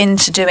go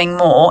into doing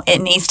more, it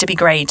needs to be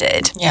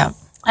graded. Yeah.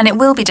 And it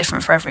will be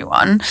different for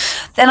everyone.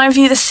 Then I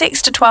view the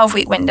 6 to 12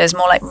 week window as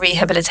more like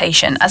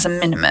rehabilitation as a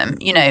minimum,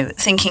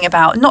 thinking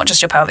about not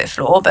just your pelvic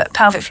floor, but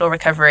pelvic floor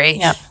recovery,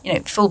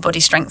 full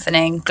body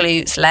strengthening,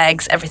 glutes,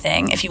 legs,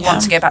 everything. If you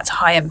want to go back to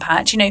high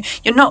impact,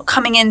 you're not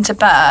coming into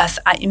birth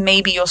at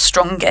maybe your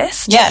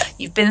strongest. Yeah.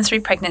 You've been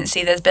through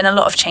pregnancy. There's been a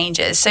lot of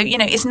changes. So,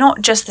 it's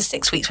not just the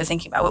 6 weeks we're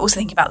thinking about. We're also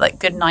thinking about like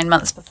good 9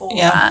 months before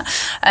that.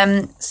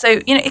 So,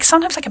 it's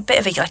sometimes like a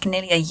bit of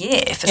nearly a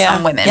year for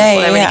some women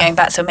before they're really going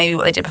back to maybe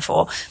what they did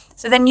before.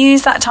 So then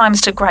use that time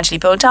to gradually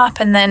build up,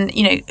 and then,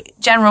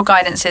 general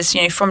guidance is,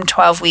 from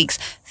 12 weeks,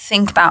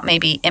 think about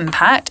maybe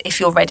impact if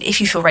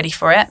you feel ready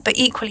for it, but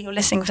equally you're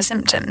listening for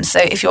symptoms. So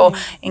if you're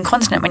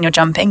incontinent when you're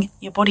jumping,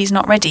 your body's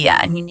not ready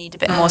yet and you need a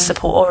bit more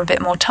support or a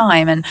bit more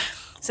time. And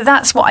so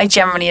that's what I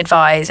generally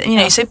advise.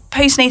 And, so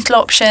postnatal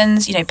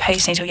options,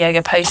 postnatal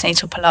yoga,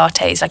 postnatal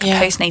Pilates, like a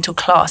postnatal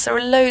class. There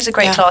are loads of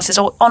great classes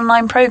or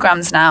online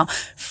programs now,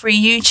 free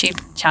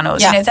YouTube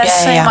channels. There's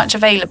so much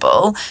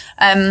available.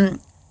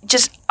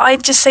 I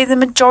just say the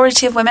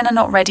majority of women are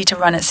not ready to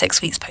run at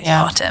 6 weeks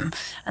postpartum.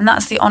 And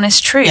that's the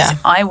honest truth.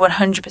 I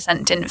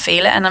 100% didn't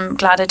feel it, and I'm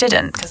glad I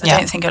didn't, because I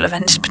don't think it'll have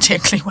ended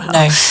particularly well.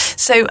 No.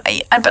 So,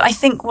 but I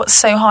think what's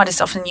so hard is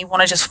often you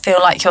want to just feel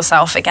like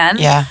yourself again.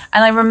 Yeah.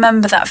 And I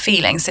remember that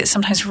feeling. So it's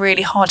sometimes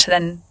really hard to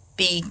then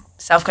be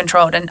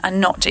self-controlled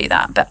and not do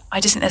that. But I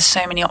just think there's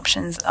so many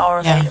options that are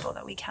available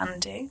that we can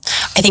do.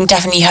 I think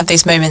definitely you have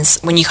those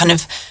moments when you kind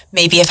of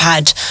maybe have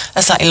had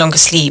a slightly longer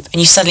sleep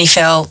and you suddenly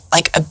feel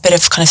like a bit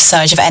of kind of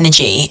surge of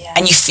energy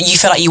and you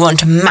feel like you want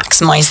to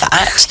maximize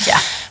that.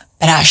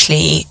 But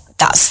actually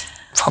that's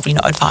probably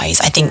not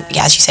advised. I think,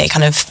 as you say,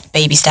 kind of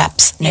baby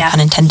steps, no pun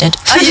intended.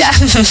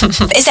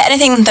 Is there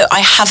anything that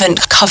I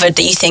haven't covered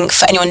that you think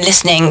for anyone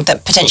listening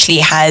that potentially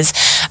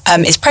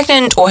is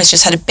pregnant or has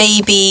just had a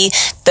baby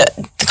that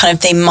kind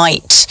of they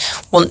might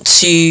want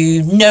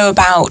to know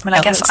about?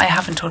 I guess I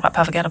haven't talked about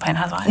pelvic girdle pain,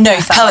 have I? No,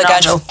 pelvic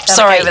girdle.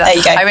 Sorry, there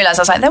you go. I realised,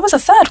 I was like, there was a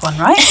third one,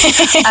 right?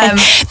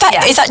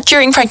 Is that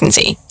during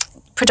pregnancy?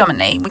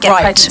 Predominantly. We get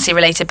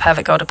pregnancy-related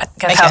pelvic girdle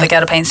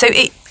pain. So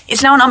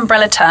it's now an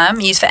umbrella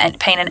term used for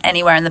pain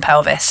anywhere in the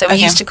pelvis. So we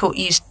used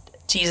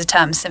to use a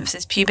term,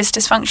 symphysis pubis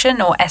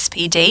dysfunction, or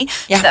SPD.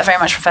 So that very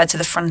much referred to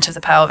the front of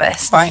the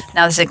pelvis. Right.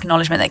 Now there's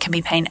acknowledgement that it can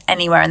be pain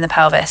anywhere in the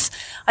pelvis.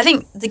 I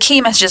think the key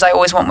messages I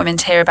always want women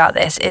to hear about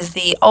this is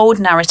the old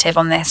narrative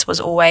on this was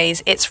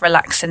always it's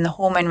relaxin, the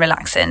hormone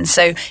relaxin.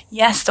 So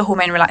yes, the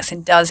hormone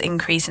relaxin does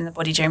increase in the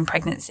body during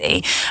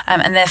pregnancy.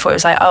 And therefore it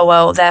was like, oh,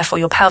 well, therefore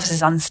your pelvis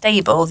is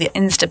unstable. The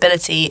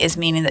instability is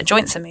meaning that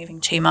joints are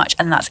moving too much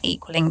and that's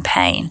equaling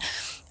pain.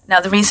 Now,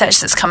 the research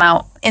that's come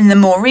out in the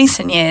more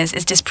recent years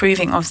is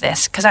disproving of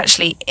this, because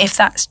actually, if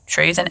that's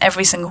true, then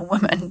every single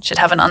woman should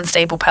have an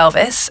unstable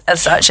pelvis,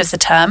 as such as the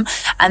term,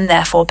 and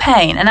therefore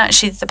pain. And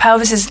actually, the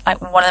pelvis is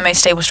like one of the most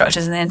stable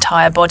structures in the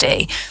entire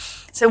body.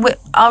 So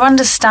our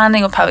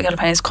understanding of pelvic girdle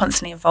pain is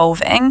constantly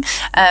evolving.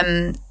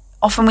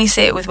 often we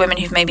see it with women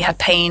who've maybe had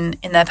pain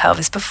in their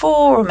pelvis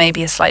before, or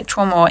maybe a slight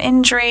trauma or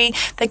injury.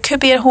 There could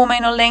be a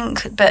hormonal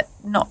link, but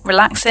not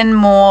relaxin,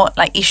 more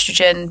like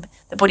estrogen,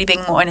 the body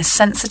being more in a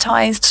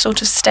sensitized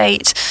sort of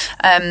state.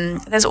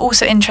 There's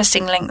also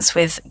interesting links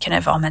with kind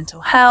of our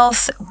mental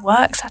health,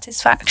 work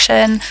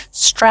satisfaction,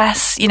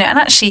 stress, and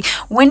actually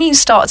when you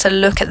start to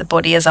look at the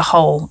body as a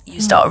whole,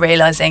 you start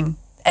realizing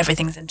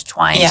everything's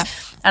intertwined. Yeah.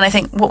 And I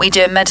think what we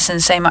do in medicine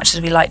so much is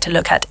we like to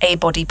look at a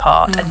body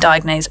part and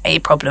diagnose a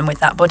problem with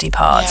that body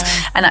part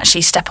and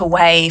actually step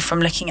away from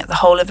looking at the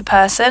whole of a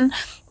person.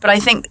 But I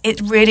think it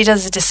really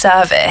does a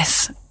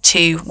disservice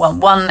to, well,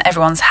 one,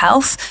 everyone's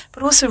health,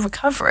 but also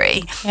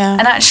recovery. Yeah.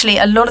 And actually,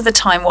 a lot of the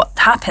time what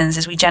happens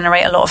is we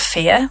generate a lot of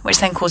fear, which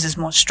then causes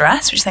more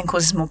stress, which then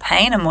causes more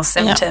pain and more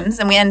symptoms,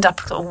 and we end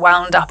up sort of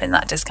wound up in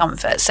that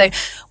discomfort. So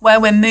where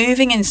we're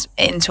moving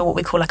into what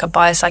we call like a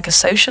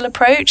biopsychosocial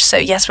approach, so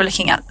yes, we're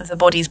looking at the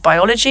body's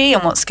biology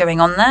and what's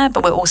going on there,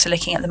 but we're also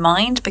looking at the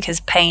mind, because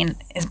pain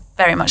is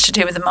very much to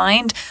do with the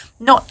mind.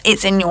 Not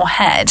it's in your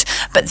head,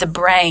 but the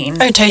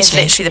brain is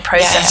literally the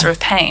processor of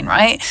pain,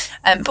 right?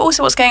 But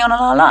also what's going on in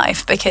our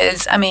life,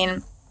 because, I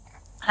mean,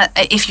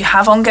 if you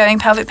have ongoing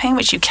pelvic pain,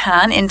 which you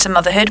can into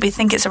motherhood, we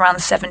think it's around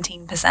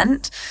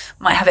 17%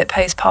 might have it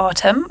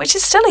postpartum, which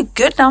is still a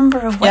good number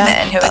of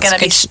women who are going to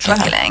be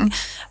struggling.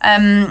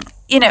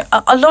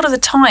 A lot of the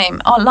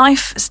time, our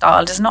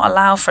lifestyle does not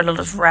allow for a lot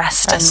of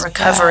rest and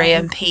recovery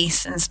and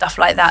peace and stuff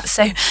like that.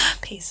 So,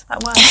 peace,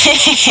 that word.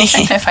 I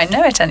don't know if I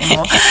know it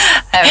anymore.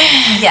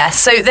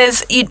 So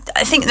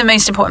I think the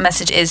most important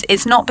message is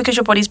it's not because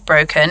your body's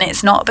broken.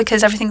 It's not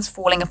because everything's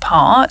falling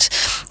apart.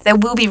 There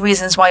will be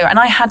reasons why and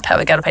I had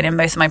pelvic girdle pain in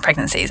both of my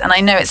pregnancies, and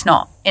I know it's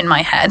not in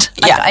my head.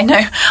 I know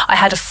I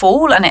had a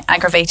fall and it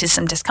aggravated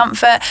some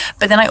discomfort,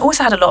 but then I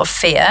also had a lot of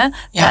fear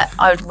that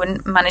I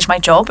wouldn't manage my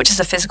job, which is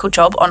a physical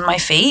job, on my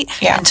feet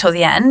until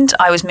the end.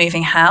 I was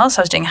moving house.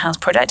 I was doing a house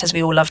project, as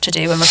we all love to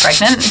do when we're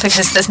pregnant,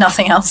 because there's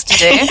nothing else to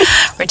do.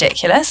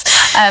 Ridiculous.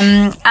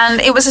 And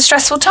it was a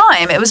stressful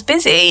time. It was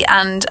busy.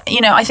 And,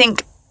 I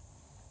think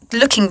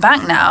looking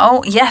back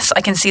now, yes,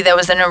 I can see there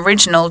was an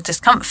original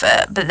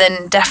discomfort, but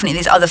then definitely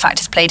these other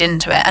factors played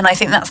into it. And I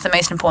think that's the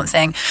most important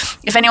thing.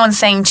 If anyone's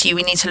saying to you,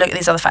 we need to look at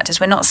these other factors,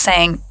 we're not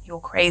saying you're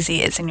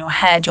crazy, it's in your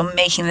head, you're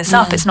making this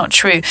up, it's not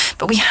true.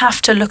 But we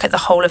have to look at the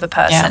whole of a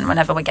person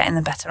whenever we're getting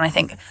them better. And I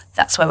think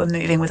that's where we're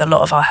moving with a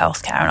lot of our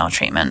healthcare and our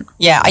treatment.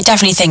 Yeah, I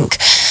definitely think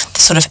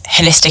the sort of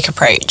holistic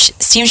approach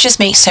seems to just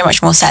make so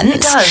much more sense.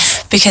 It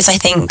does. Because I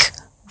think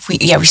we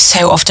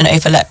so often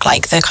overlook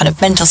like the kind of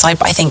mental side,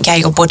 but I think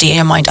your body and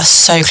your mind are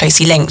so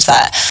closely linked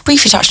that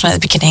briefly touched on at the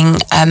beginning,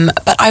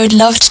 but I would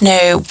love to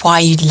know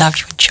why you love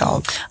your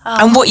job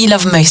and what you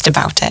love most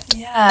about it.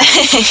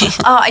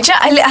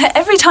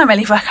 Every time I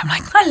leave work I'm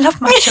like, I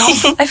love my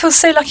job. I feel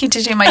so lucky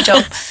to do my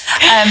job.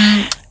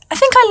 I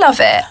think I love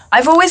it.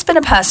 I've always been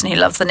a person who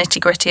loves the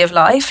nitty-gritty of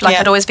life.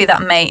 I'd always be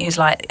that mate who's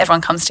like,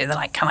 everyone comes to, they're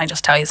like, can I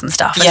just tell you some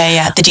stuff?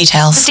 And the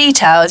details. The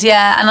details,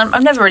 And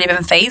I've never really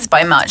been fazed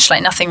by much.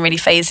 Nothing really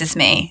fazes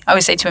me. I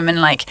always say to women,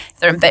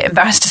 they're a bit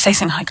embarrassed to say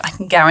something like, I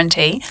can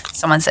guarantee.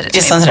 Someone said it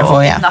to me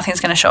before.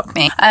 Nothing's going to shock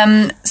me.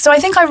 So I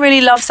think I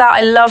really love that.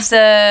 I love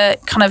the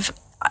kind of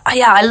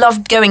I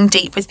love going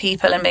deep with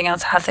people and being able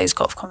to have those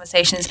sort of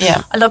conversations.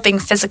 I love being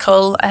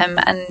physical,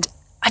 and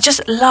I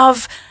just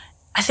love,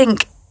 I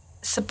think,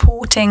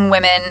 supporting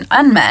women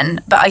and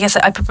men, but I guess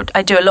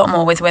I do a lot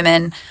more with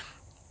women.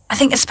 I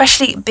think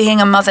especially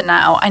being a mother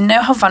now, I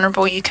know how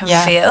vulnerable you can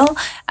feel,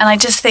 and I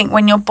just think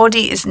when your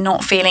body is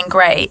not feeling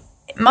great,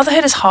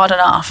 motherhood is hard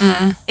enough.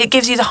 It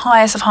gives you the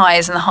highest of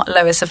highs and the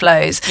lowest of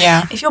lows.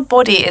 If your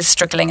body is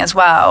struggling as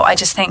well, I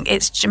just think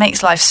it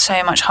makes life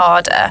so much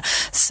harder.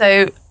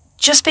 So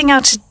just being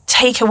able to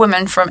take a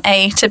woman from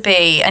A to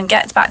B and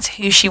get back to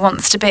who she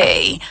wants to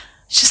be,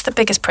 it's just the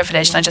biggest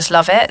privilege, and I just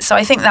love it. So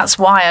I think that's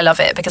why I love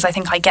it, because I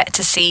think I get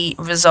to see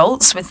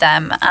results with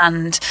them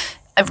and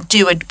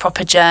do a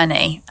proper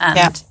journey. And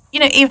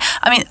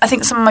I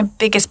think some of my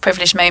biggest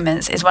privileged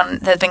moments is when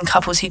there's been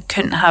couples who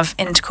couldn't have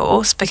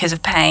intercourse because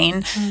of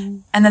pain,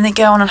 and then they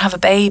go on and have a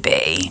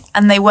baby,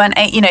 and they weren't,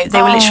 they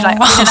were literally like,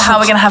 I don't know how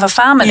we're going to have a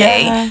family,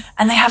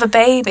 and they have a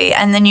baby,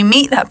 and then you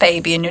meet that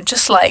baby, and you're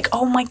just like,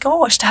 oh my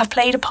gosh, to have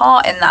played a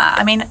part in that.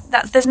 I mean,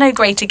 there's no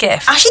greater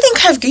gift. I actually think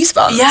I have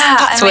goosebumps.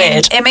 That's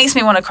weird. It makes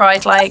me want to cry.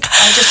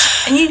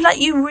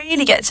 You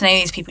really get to know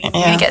these people. You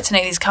really get to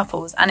know these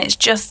couples, and it's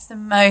just the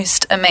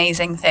most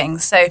amazing thing.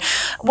 So,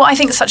 what I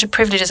think is such a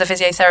privilege as a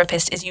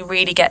physiotherapist is you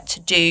really get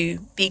to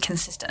be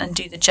consistent and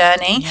do the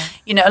journey.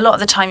 A lot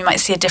of the time you might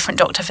see a different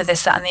doctor for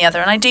this, that and the other,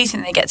 and I do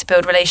think they get to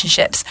build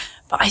relationships,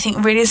 but I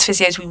think really as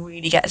physios we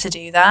really get to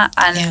do that,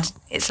 and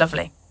it's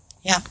lovely.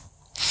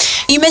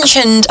 You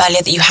mentioned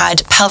earlier that you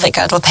had pelvic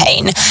girdle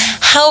pain.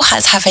 How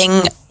has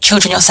having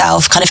children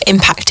yourself kind of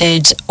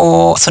impacted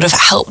or sort of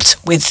helped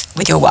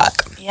with your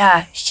work?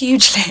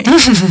 Hugely.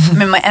 I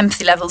mean, my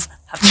empathy levels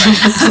have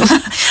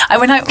grown.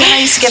 When I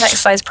used to give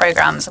exercise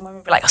programs, and when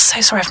we'd be like, oh,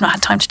 so sorry, I've not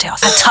had time to do it. I've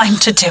had time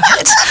to do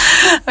it.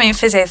 I mean,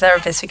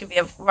 physiotherapists, we could be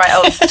a right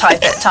old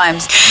type at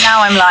times.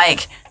 Now I'm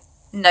like,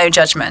 no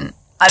judgment.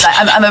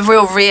 I'm a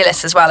real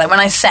realist as well. Like when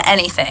I set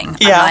anything,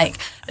 I'm like,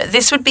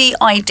 this would be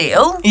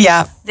ideal.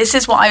 Yeah. This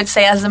is what I would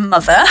say as a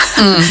mother.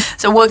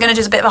 So we're going to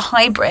do a bit of a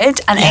hybrid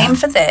and aim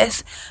for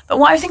this. But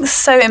what I think is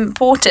so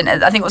important,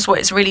 I think was what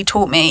it's really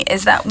taught me,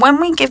 is that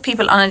when we give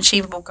people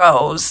unachievable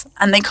goals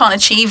and they can't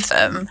achieve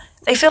them,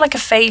 they feel like a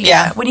failure.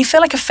 Yeah. When you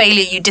feel like a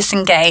failure, you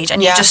disengage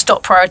and you Yeah. just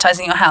stop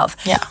prioritising your health.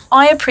 Yeah.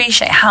 I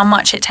appreciate how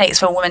much it takes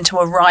for a woman to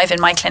arrive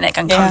in my clinic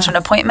and come to an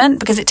appointment,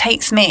 because it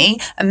takes me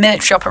a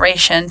military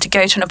operation to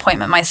go to an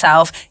appointment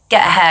myself,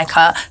 get a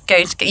haircut, go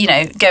and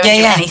do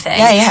anything.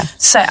 Yeah.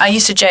 So I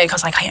used to joke, I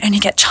was like, I only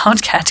get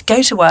childcare to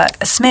go to work,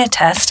 a smear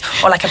test,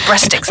 or like a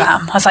breast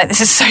exam. I was like,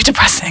 this is so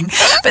depressing.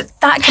 But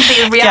that can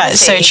be a reality. Yeah, it's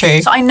so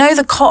true. So I know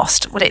the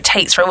cost, what it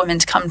takes for a woman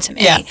to come to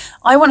me. Yeah.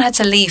 I want her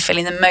to leave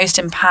feeling the most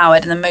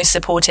empowered and the most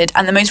supported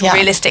and the most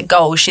realistic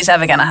goals she's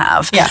ever going to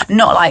have. Yeah.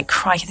 Not like,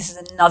 crikey, this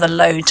is another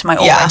load to my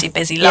already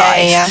busy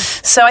life. Yeah.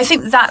 So I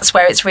think that's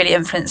where it's really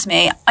influenced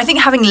me. I think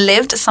having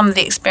lived some of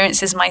the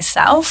experiences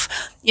myself,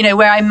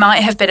 where I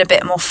might have been a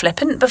bit more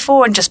flippant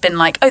before and just been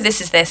like, oh,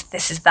 this is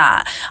this is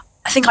that.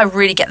 I think I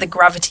really get the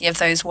gravity of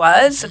those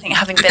words. I think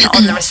having been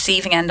on the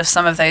receiving end of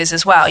some of those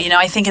as well,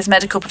 I think as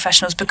medical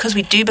professionals, because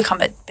we do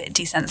become a bit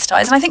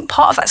desensitized, and I think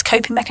part of that's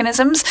coping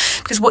mechanisms,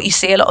 because what you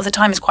see a lot of the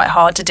time is quite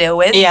hard to deal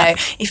with. Yeah.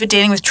 If you're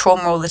dealing with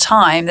trauma all the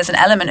time, there's an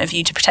element of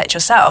you to protect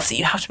yourself that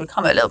you have to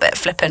become a little bit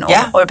flippant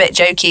or a bit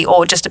jokey,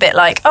 or just a bit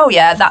like, oh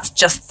yeah, that's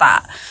just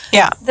that.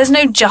 Yeah. There's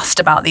no just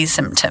about these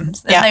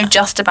symptoms. There's no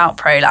just about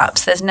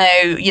prolapse. There's no,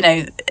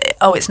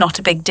 oh, it's not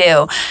a big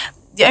deal.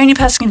 The only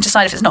person who can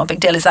decide if it's not a big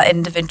deal is that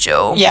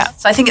individual. Yeah.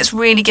 So I think it's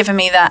really given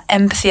me that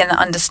empathy and that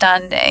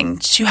understanding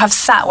to have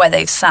sat where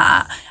they've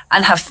sat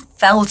and have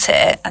felt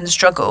it and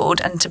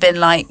struggled, and to be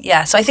like,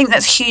 so I think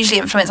that's hugely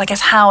influenced, I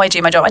guess, how I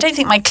do my job. I don't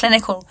think my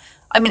clinical,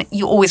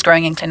 you're always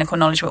growing in clinical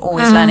knowledge. We're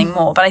always learning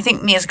more. But I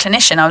think me as a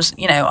clinician,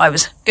 I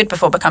was good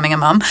before becoming a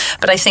mum,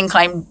 but I think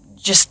I'm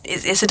just,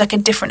 it's like a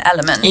different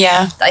element.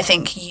 Yeah. That I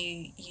think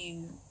you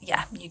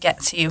get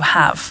to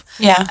have.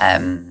 Yeah.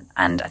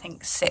 And I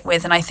think sit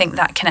with, and I think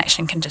that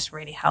connection can just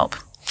really help.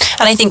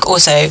 And I think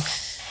also,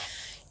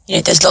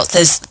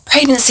 there's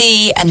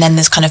pregnancy, and then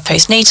there's kind of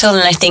postnatal,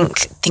 and I think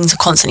things are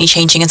constantly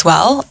changing as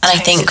well. And I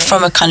think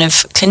from a kind of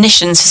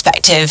clinician's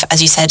perspective,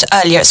 as you said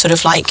earlier, it's sort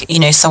of like,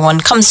 someone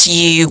comes to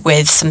you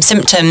with some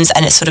symptoms,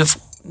 and it sort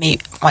of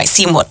might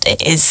seem what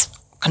it is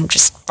kind of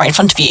just right in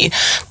front of you.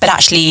 But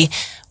actually,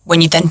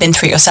 when you've then been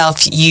through it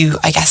yourself, you,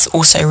 I guess,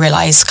 also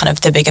realise kind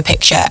of the bigger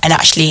picture, and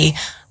actually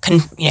can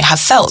have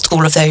felt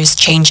all of those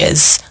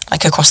changes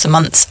like across the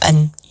months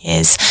and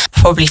years.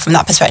 Probably from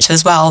that perspective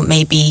as well,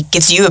 maybe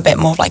gives you a bit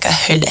more of like a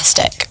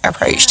holistic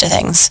approach to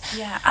things.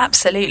 Yeah,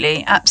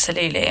 absolutely.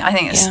 I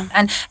think it's,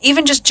 and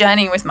even just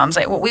journeying with mums,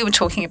 like what we were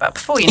talking about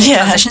before,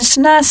 transitions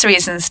to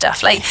nurseries and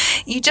stuff. Like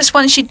you just,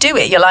 once you do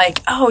it, you're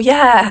like, oh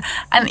yeah.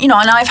 And, and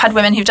I've had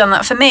women who've done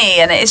that for me,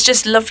 and it's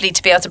just lovely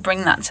to be able to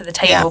bring that to the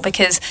table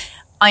because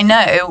I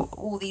know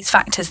all these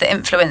factors that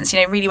influence,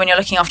 really when you're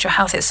looking after your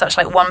health, it's such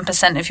like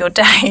 1% of your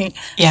day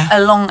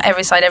along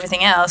every side,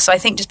 everything else. So I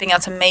think just being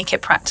able to make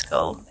it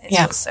practical is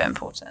what's so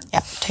important.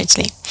 Yeah,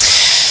 totally.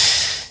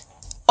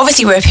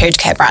 Obviously, we're a period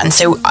care brand,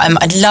 so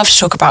I'd love to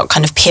talk about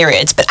kind of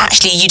periods, but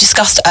actually you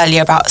discussed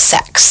earlier about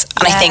sex.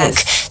 And I think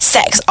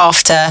sex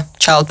after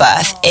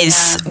childbirth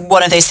is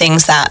one of those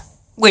things that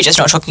we're just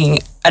not talking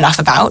enough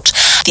about.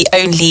 The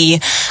only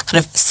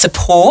kind of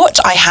support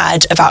I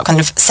had about kind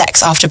of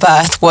sex after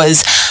birth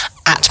was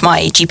at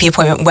my GP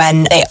appointment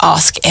when they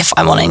ask if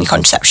I'm on any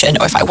contraception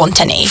or if I want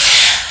any.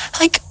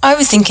 Like, I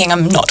was thinking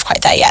I'm not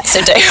quite there yet,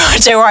 so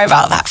don't worry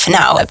about that for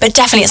now. But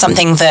definitely it's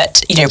something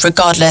that,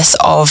 regardless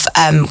of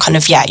kind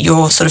of,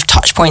 your sort of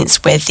touch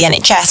points with the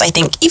NHS, I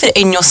think even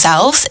in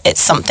yourselves,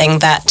 it's something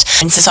that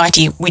in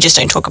society we just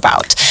don't talk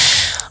about.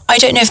 I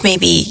don't know if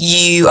maybe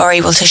you are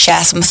able to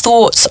share some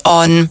thoughts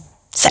on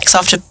sex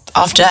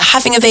after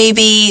having a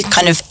baby,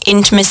 kind of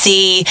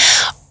intimacy.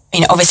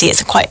 Obviously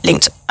it's quite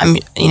linked,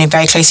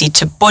 very closely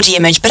to body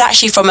image, but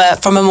actually from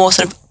a more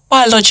sort of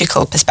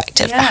biological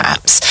perspective,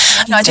 perhaps.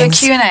 I do a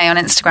Q&A on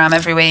Instagram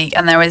every week,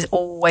 and there is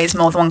always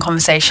more than one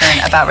conversation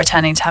about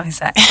returning to having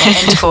sex or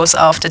intercourse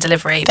after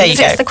delivery. Because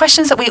it's the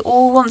questions that we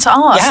all want to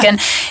ask. And,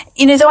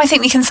 though I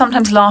think we can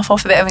sometimes laugh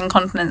off a bit of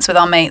incontinence with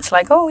our mates,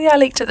 like, oh yeah, I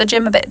leaked at the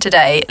gym a bit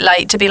today.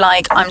 Like, to be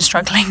like, I'm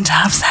struggling to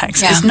have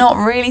sex. It's not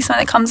really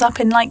something that comes up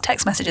in like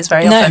text messages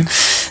very often.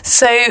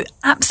 So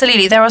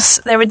absolutely, there are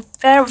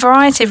a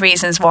variety of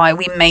reasons why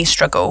we may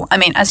struggle. I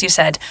mean, as you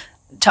said,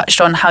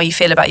 touched on how you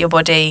feel about your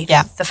body,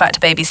 the fact a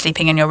baby's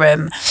sleeping in your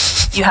room,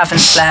 you haven't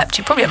slept,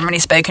 you probably haven't really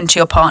spoken to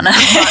your partner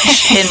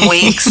much in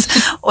weeks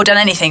or done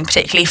anything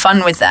particularly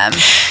fun with them.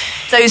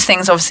 Those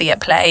things obviously at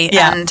play.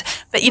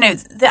 But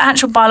the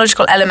actual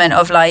biological element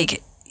of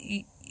like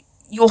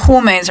your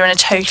hormones are in a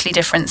totally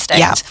different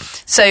state.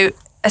 So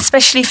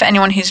especially for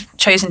anyone who's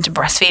chosen to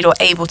breastfeed or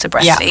able to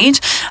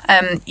breastfeed,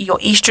 your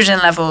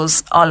estrogen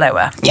levels are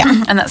lower.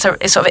 And that's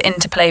it's sort of an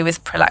interplay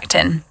with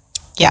prolactin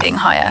being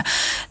higher.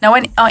 Now,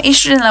 when our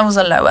estrogen levels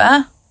are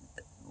lower,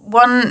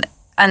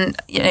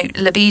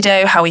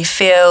 libido, how we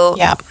feel,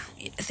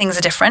 things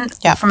are different.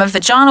 Yeah. From a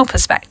vaginal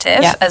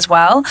perspective as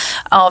well,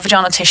 our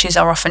vaginal tissues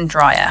are often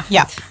drier.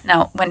 Yeah.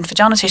 Now, when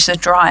vaginal tissues are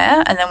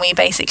drier and then we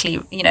basically,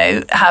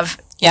 have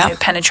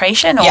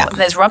penetration or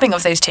there's rubbing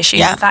of those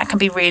tissues, that can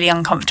be really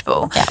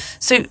uncomfortable. Yeah.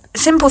 So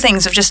simple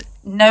things of just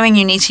knowing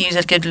you need to use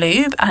a good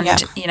lube and,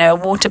 a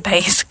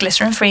water-based,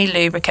 glycerin-free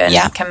lubricant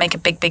can make a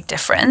big, big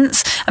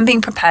difference, and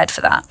being prepared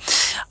for that.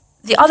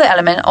 The other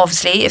element,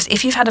 obviously, is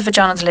if you've had a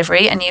vaginal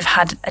delivery and you've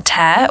had a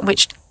tear,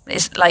 which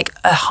is like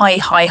a high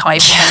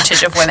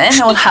percentage of women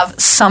will have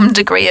some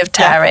degree of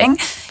tearing.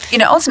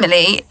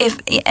 Ultimately, if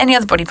any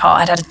other body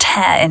part had a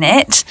tear in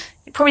it,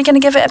 you're probably going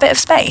to give it a bit of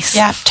space.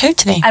 Yeah,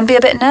 totally. And be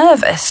a bit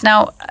nervous.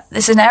 Now,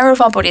 this is an area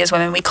of our body as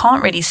women we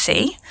can't really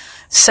see.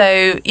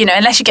 So,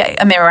 unless you get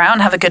a mirror out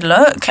and have a good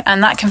look,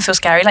 and that can feel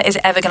scary. Like, is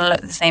it ever going to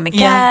look the same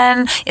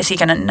again? Is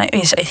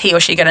he or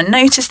she going to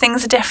notice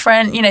things are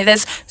different?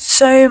 There's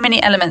so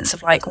many elements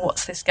of like,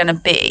 what's this going to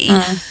be?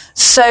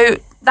 So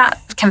that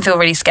can feel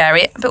really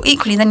scary. But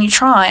equally, then you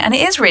try, and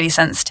it is really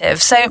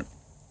sensitive. So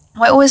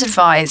what I always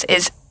advise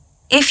is,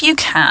 if you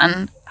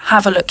can,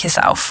 have a look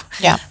yourself.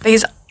 Yeah.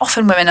 Because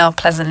often women are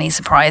pleasantly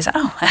surprised.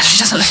 Oh, it actually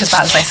doesn't look as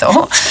bad as I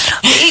thought.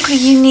 But equally,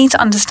 you need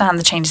to understand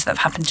the changes that have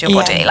happened to your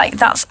body. Like,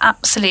 that's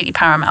absolutely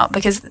paramount,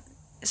 because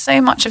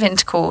so much of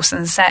intercourse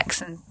and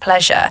sex and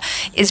pleasure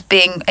is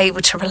being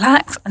able to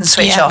relax and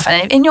switch off.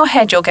 And in your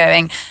head, you're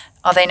going,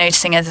 are they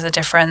noticing there's a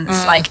difference?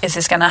 Like, is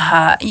this going to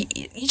hurt?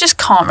 You just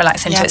can't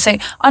relax into it. So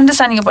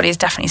understanding your body is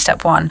definitely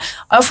step one.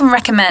 I often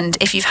recommend,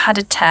 if you've had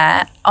a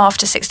tear,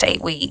 after 6 to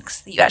 8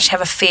 weeks, that you actually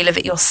have a feel of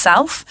it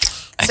yourself.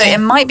 Okay. So it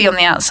might be on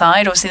the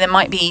outside. Obviously, there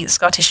might be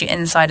scar tissue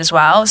inside as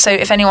well. So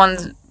if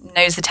anyone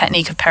knows the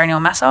technique of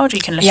perineal massage,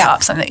 you can look it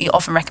up, something that you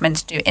often recommend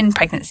to do in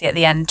pregnancy at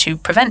the end to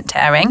prevent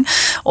tearing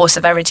or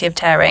severity of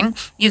tearing.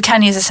 You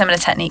can use a similar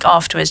technique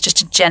afterwards just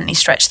to gently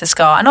stretch the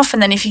scar. And often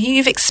then, if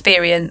you've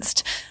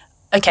experienced,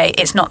 okay,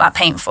 it's not that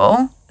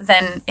painful,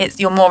 then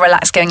you're more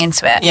relaxed going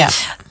into it. Yeah.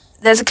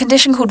 There's a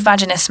condition called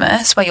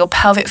vaginismus where your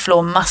pelvic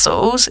floor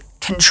muscles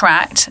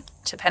contract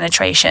to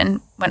penetration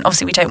when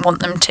obviously we don't want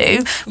them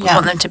to. We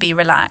want them to be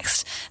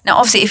relaxed. Now,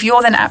 obviously, if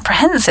you're then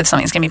apprehensive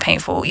something's going to be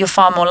painful, you're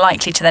far more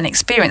likely to then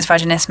experience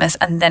vaginismus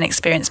and then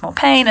experience more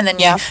pain, and then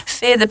you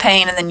fear the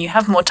pain, and then you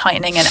have more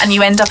tightening, and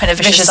you end up in a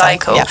vicious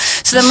cycle. Yeah.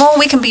 So the more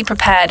we can be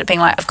prepared at being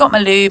like, I've got my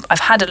lube, I've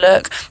had a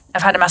look,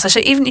 I've had a massage. So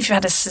even if you've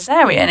had a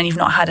cesarean and you've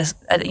not had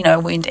a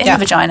wound in the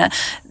vagina,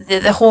 the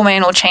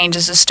hormonal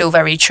changes are still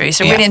very true.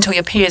 So really, until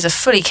your periods are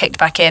fully kicked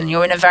back in,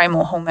 you're in a very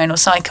more hormonal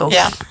cycle.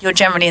 Yeah. You're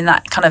generally in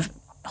that kind of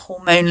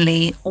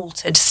hormonally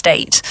altered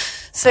state.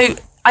 So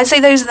I'd say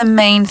those are the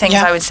main things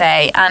I would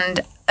say, and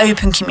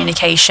open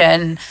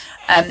communication.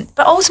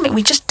 But ultimately,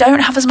 we just don't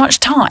have as much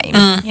time.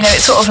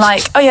 It's sort of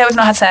like, oh yeah, we've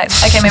not had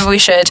sex. Okay, maybe we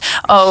should.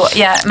 Oh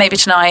yeah, maybe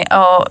tonight.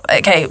 Oh,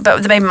 okay,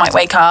 but the baby might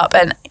wake up.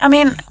 And I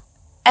mean,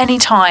 any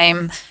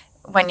time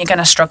when you're going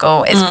to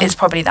struggle is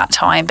probably that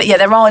time. But yeah,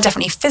 there are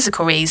definitely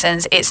physical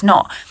reasons. It's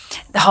not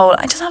the whole,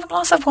 I just have a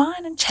glass of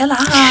wine and chill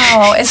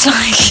out. It's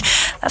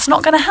like, that's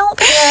not going to help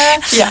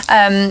you.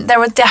 Yeah. There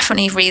are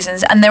definitely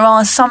reasons, and there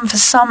are some for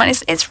some, and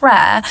it's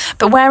rare,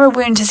 but where a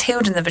wound is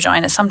healed in the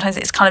vagina, sometimes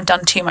it's kind of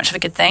done too much of a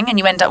good thing, and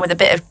you end up with a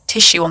bit of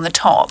tissue on the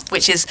top,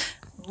 which is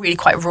really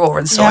quite raw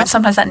and sore, and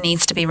sometimes that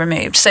needs to be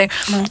removed. So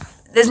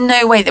there's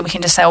no way that we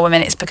can just tell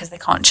women it's because they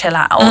can't chill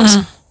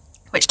out.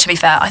 Which, to be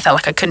fair, I felt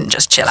like I couldn't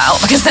just chill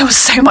out because there was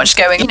so much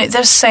going.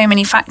 There's so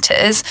many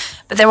factors,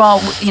 but there are,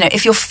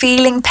 if you're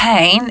feeling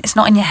pain, it's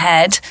not in your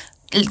head,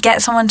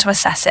 get someone to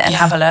assess it and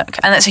have a look.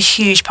 And that's a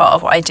huge part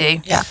of what I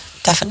do. Yeah,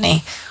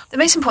 definitely. The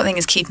most important thing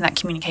is keeping that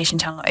communication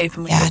channel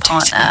open with your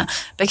partner,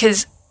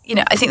 because,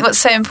 I think what's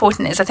so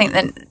important is, I think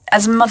that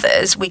as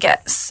mothers, we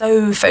get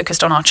so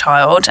focused on our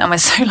child and we're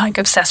so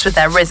obsessed with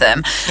their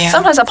rhythm. Yeah.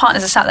 Sometimes our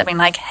partners are sat there being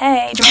like,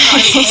 hey, do you remember I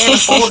was here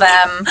before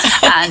them?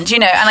 And,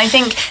 and I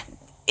think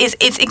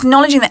it's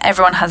acknowledging that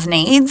everyone has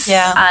needs,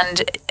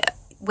 and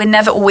we're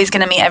never always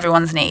going to meet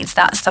everyone's needs.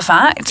 That's the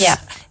fact. Yeah.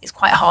 It's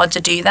quite hard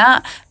to do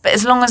that. But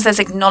as long as there's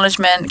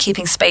acknowledgement,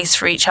 keeping space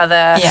for each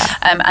other,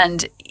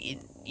 and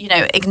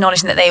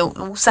acknowledging that they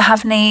also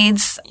have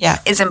needs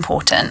is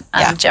important,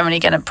 and generally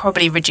going to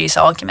probably reduce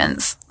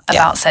arguments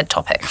about said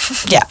topic.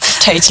 Yeah,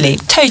 totally.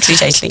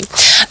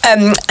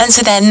 And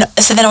so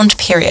then on to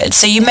periods.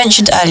 So you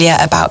mentioned earlier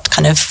about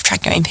kind of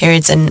tracking your own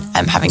periods and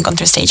having gone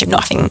through a stage of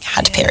not having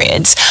had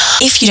periods.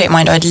 If you don't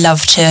mind, I'd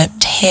love to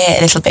hear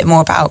a little bit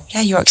more about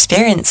your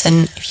experience,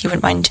 and if you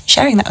wouldn't mind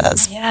sharing that with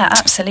us. Yeah,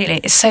 absolutely.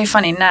 It's so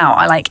funny now.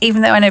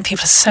 Even though I know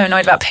people are so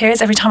annoyed about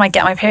periods, every time I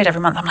get my period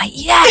every month, I'm like,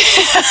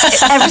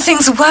 yes,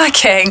 everything's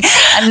working.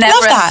 And never,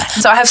 love that.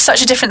 So I have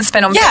such a different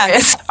spin on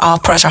periods. Our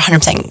products are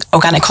 100%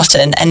 organic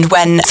cotton, and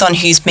when someone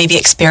who's maybe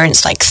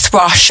experienced like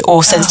thrush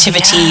or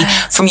sensitivity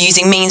from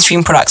using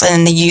mainstream products and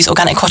then they use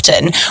organic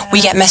cotton,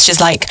 we get messages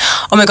like,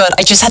 oh my God,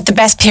 I just had the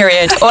best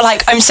period, or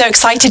like, I'm so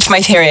excited for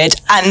my period.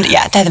 And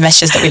they're the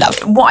messages that we love.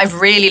 What I've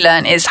really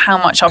learned is how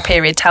much our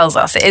period tells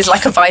us. It is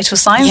like a vital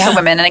sign for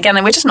women. And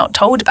again, we're just not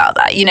told about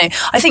that. You know,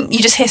 I think you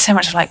just hear so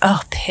much of like,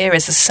 oh,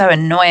 periods are so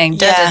annoying.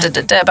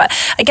 But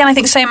again, I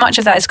think so much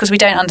of that is because we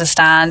don't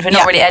understand. We're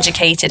not really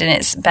educated in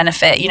its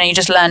benefit. You know, you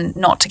just learn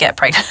not to get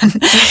pregnant,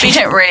 but you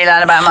don't really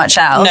learn about much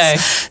else. No.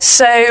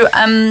 So,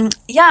 I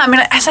mean,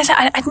 as I said,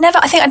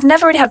 I'd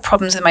never really had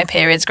problems with my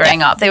periods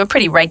growing up. They were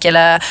pretty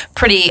regular,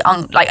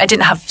 like I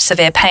didn't have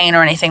severe pain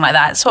or anything like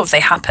that. Sort of they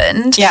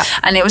happened. Yeah.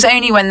 And it was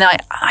only when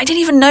I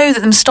didn't even know that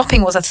them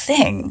stopping was a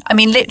thing. I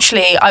mean,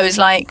 literally, I was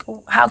like,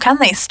 how can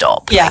they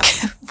stop? Yeah.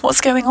 Like,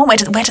 what's going on? Where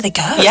do they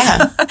go?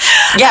 Yeah.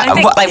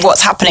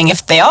 What's happening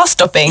if they are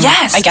stopping?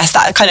 Yes. I guess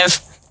that kind of...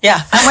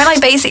 Yeah. And when I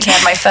basically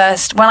had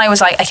when I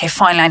was like, okay,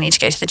 finally I need to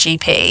go to the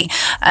GP.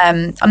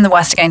 I'm the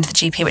worst at going to the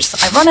GP, which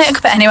is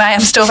ironic, but anyway, I'm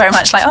still very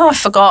much like, oh, I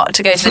forgot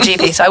to go to the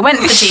GP. So I went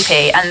to the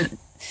GP, and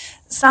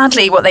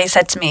sadly what they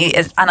said to me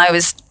is, and I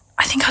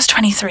think I was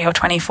 23 or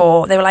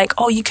 24, they were like,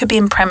 oh, you could be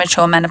in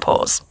premature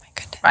menopause.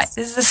 Right,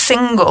 this is a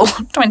single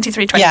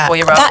 23,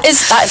 24-year-old. That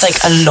is like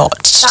a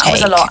lot to take. That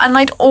was a lot. And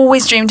I'd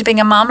always dreamed of being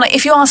a mum. Like,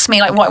 if you asked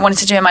me like what I wanted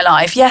to do in my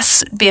life,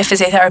 yes, be a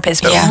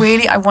physiotherapist, but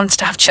really I wanted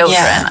to have children.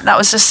 Yeah. That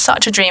was just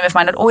such a dream of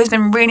mine. I'd always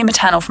been really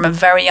maternal from a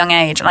very young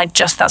age, and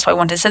that's what I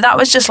wanted. So that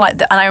was just like,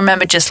 and I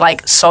remember just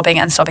like sobbing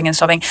and sobbing and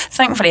sobbing.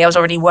 Thankfully, I was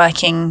already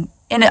working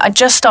I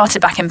just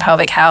started back in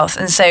pelvic health,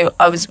 and so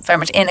I was very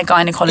much in a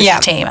gynecology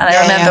team. And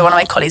I remember one of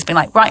my colleagues being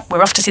like, right,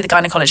 we're off to see the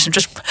gynecologist, and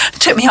just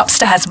took me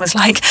upstairs and was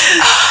like,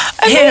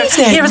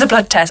 here are the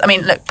blood tests. I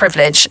mean, look,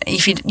 privilege.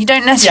 If you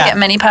don't necessarily get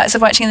many perks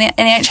of working in the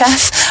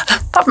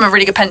NHS, apart from a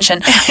really good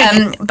pension,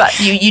 but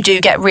you do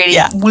get really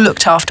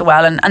looked after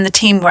well, and the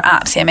team were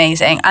absolutely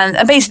amazing.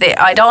 And basically,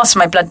 I'd asked for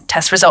my blood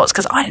test results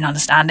because I didn't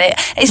understand it.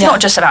 It's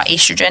not just about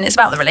estrogen; it's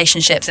about the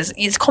relationships.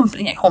 It's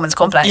hormones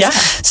complex. Yeah.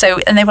 So,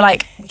 and they were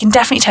like, we can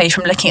definitely tell you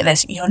from looking at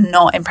this, you're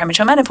not in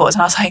premature menopause.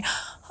 And I was like,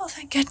 oh,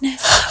 thank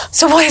goodness.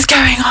 So what is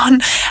going on?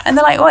 And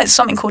they're like, oh, it's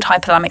something called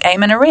hypothalamic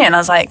amenorrhea. And I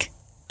was like,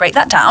 break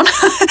that down.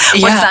 What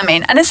does that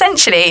mean? And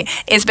essentially,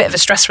 it's a bit of a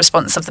stress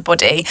response of the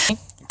body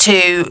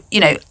to,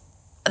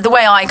 the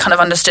way I kind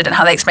of understood it and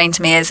how they explained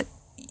to me is,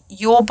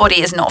 your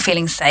body is not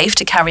feeling safe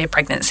to carry a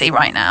pregnancy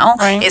right now.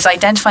 Right. It's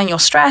identifying you're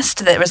stressed,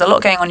 that there is a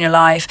lot going on in your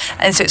life,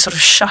 and so it's sort of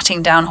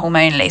shutting down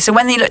hormonally. So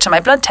when they looked at my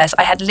blood test,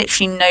 I had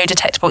literally no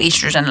detectable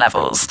estrogen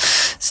levels.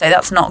 So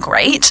that's not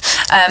great.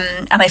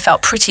 And I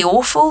felt pretty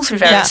awful through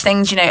various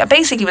things. I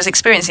basically was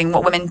experiencing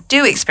what women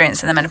do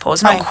experience in the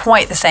menopause. Not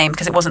quite the same,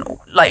 because it wasn't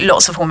like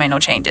lots of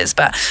hormonal changes,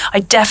 but I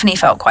definitely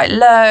felt quite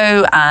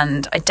low,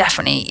 and I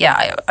definitely,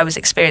 I was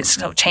experiencing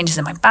sort of changes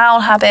in my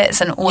bowel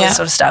habits and all this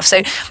sort of stuff.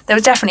 So there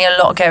was definitely a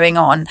lot going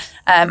on.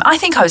 I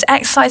think I was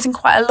exercising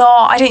quite a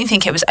lot. I don't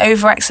think it was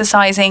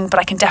over-exercising, but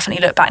I can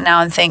definitely look back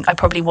now and think I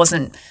probably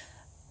wasn't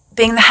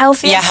being the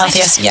healthiest. Yeah,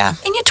 healthiest,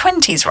 In your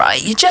 20s, right?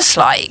 You just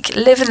like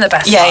living the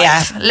best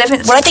life.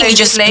 Well, I think you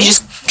just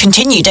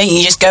continue, don't you?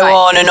 You just go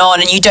on, and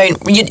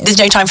there's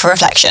no time for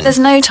reflection. There's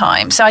no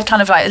time. So I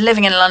kind of like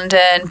living in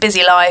London,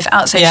 busy life,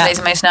 out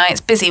socialising most nights,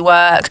 busy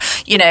work,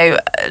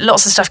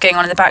 lots of stuff going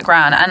on in the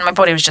background, and my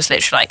body was just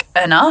literally like,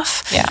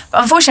 enough. Yeah.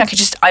 But unfortunately,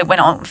 I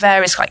went on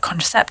various like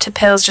contraceptive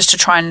pills just to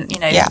try and,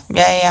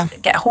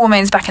 get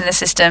hormones back in the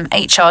system,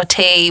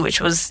 HRT, which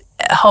was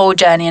a whole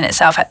journey in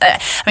itself. I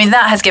mean,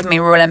 that has given me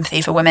real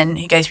empathy for women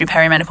who go through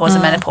perimenopause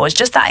and menopause.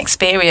 Just that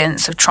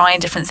experience of trying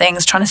different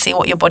things, trying to see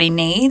what your body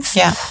needs.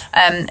 Yeah.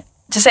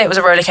 To say it was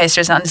a roller coaster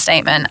is an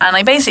understatement. And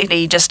I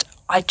basically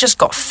I just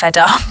got fed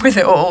up with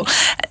it all,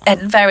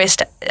 and various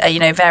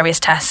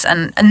tests,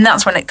 and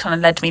that's when it kind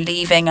of led to me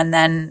leaving. And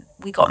then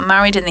we got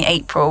married in the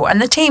April, and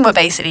the team were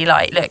basically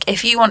like, look,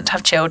 if you want to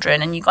have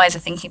children and you guys are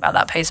thinking about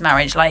that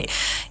post-marriage, like,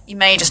 you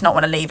may just not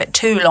want to leave it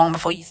too long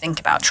before you think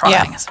about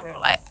trying. Yeah. So we were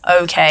like,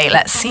 okay,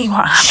 let's see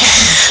what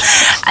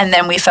happens. And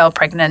then we fell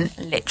pregnant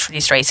literally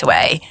straight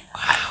away,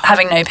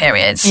 having no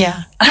periods. Yeah.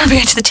 And I remember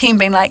going to the team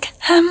being like,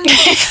 you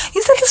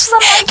said this was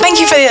unlikely. Thank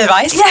you for the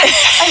advice. Yeah,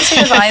 thanks for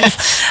the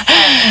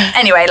advice.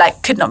 Anyway,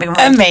 like, could not be more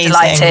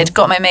delighted.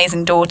 Got my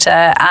amazing daughter,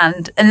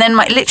 and then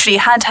literally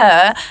had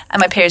her, and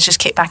my periods just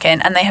kicked back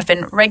in, and they have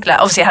been regular.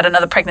 Obviously, I had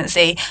another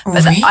pregnancy,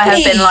 but I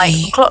have been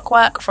like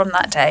clockwork from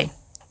that day.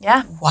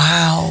 Yeah.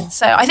 Wow.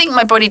 So I think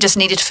my body just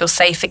needed to feel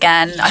safe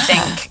again. I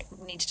think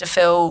needed to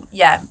feel,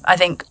 I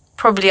think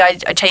probably I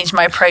changed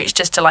my approach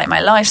just to like my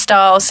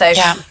lifestyle. So,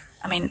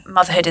 I mean,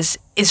 motherhood is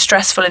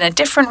stressful in a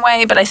different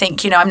way, but I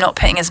think, I'm not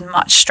putting as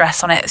much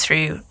stress on it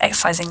through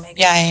exercising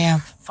maybe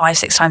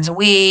 5-6 times a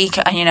week.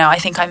 And, I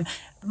think I'm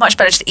much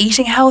better just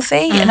eating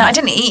healthy. And I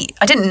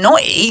didn't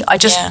not eat. I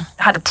just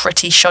had a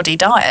pretty shoddy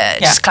diet.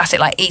 Just classic,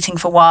 like eating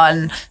for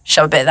one,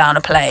 shove a bit down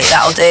a plate,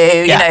 that'll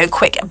do.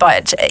 Quick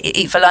bite to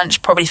eat for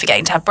lunch, probably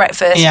forgetting to have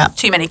breakfast,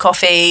 too many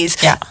coffees,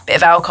 bit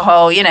of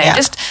alcohol,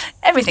 just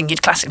everything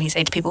you'd classically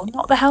say to people,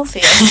 not the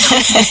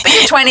healthiest. But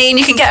you're 20 and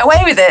you can get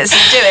away with it, so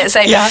you do it. So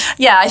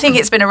yeah, I think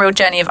it's been a real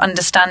journey of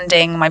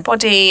understanding my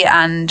body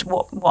and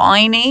what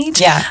I need.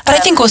 Yeah, but I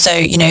think also,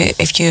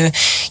 if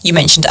you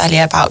mentioned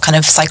earlier about kind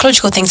of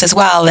psychological things as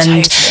well,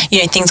 and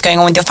totally. Things going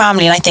on with your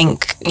family, and I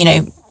think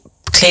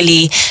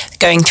clearly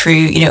going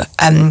through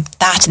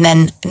that and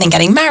then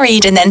getting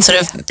married and then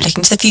sort of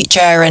looking to the future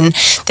and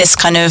this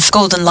kind of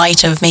golden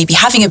light of maybe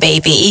having a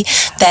baby,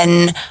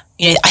 then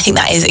I think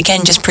that is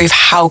again just proof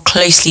how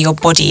closely your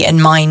body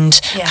and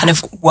mind kind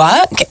of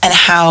work, and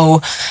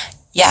how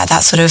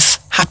that sort of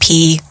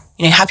happy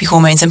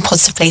hormones and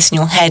positive place in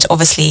your head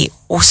obviously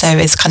also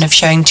is kind of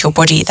showing to your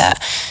body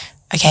that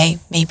okay,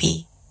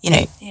 maybe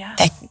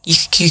that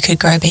you could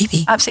grow a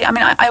baby. Absolutely. I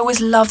mean, I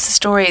always love the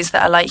stories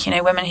that are like,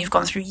 women who've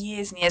gone through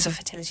years and years of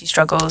fertility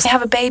struggles. They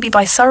have a baby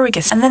by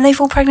surrogacy and then they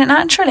fall pregnant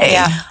naturally.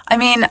 Yeah. I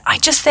mean, I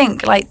just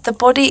think like the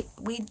body,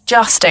 we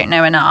just don't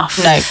know enough.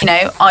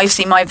 No. I've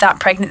seen that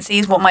pregnancy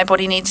is what my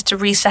body needed to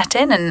reset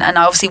in, and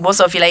I obviously was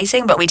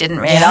ovulating, but we didn't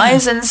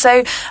realise. And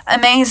so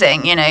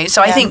amazing,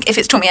 So I think if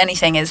it's taught me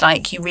anything is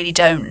like, you really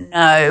don't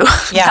know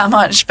how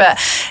much, but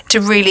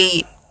to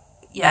really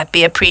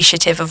be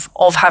appreciative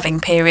of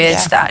having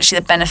periods, that actually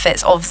the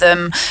benefits of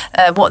them,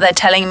 what they're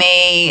telling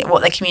me,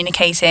 what they're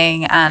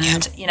communicating.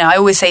 And, I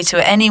always say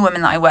to any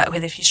woman that I work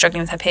with, if you're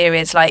struggling with her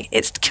periods, like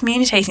it's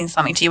communicating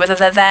something to you, whether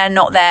they're there,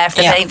 not there, if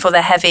they're painful,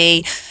 they're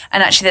heavy.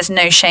 And actually there's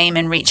no shame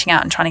in reaching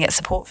out and trying to get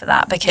support for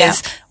that,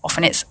 because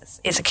often it's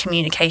a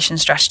communication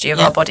strategy of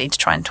our body to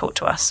try and talk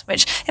to us,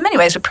 which in many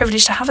ways we're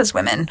privileged to have as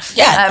women.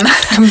 Yeah,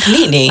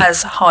 completely.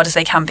 As hard as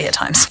they can be at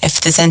times. If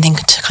there's anything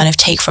to kind of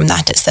take from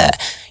that, it's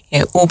that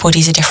all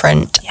bodies are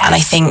different. Yes. And I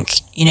think,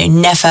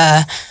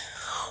 never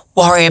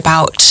worry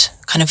about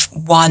kind of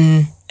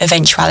one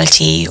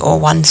eventuality or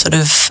one sort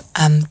of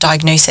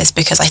diagnosis,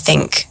 because I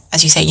think,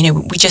 as you say,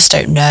 we just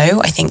don't know.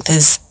 I think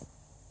there's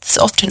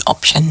often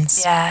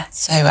options. Yeah.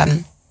 So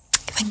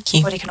thank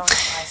you. Body can always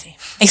surprise you.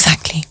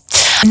 Exactly.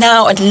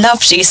 Now I'd love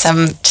to do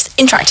some just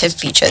interactive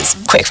features,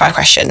 quick fire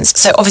questions.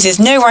 So obviously there's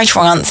no right or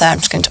wrong answer. I'm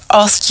just going to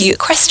ask you a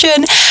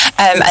question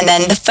and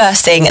then the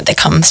first thing that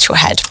comes to your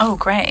head. Oh,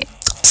 great.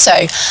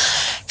 So,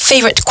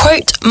 favourite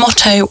quote,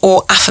 motto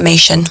or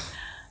affirmation?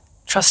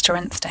 Trust your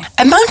instinct.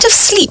 Amount of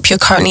sleep you're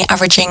currently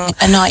averaging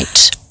a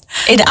night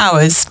in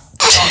hours?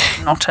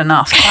 Not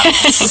enough.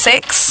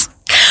 6.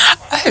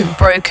 Oh.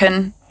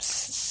 Broken.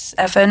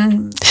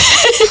 7.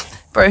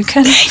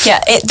 Broken. Yeah,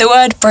 the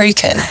word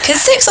broken.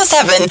 Because 6 or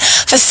 7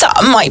 for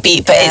some might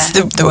be, but it's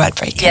the word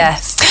broken.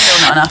 Yes,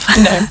 still not enough.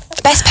 No.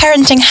 Best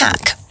parenting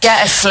hack?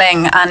 Get a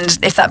sling, and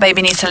if that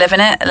baby needs to live in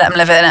it, let them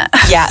live in it.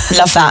 Yeah,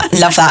 love that.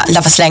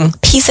 Love a sling.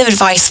 Piece of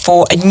advice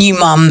for a new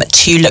mum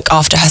to look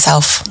after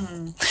herself?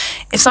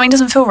 If something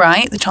doesn't feel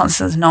right, the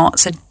chances are not.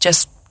 So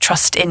just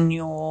trust in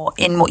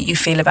what you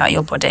feel about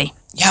your body.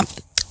 Yeah,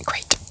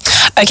 great.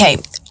 Okay,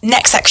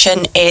 next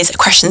section is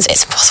questions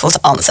it's impossible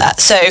to answer.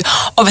 So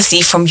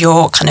obviously from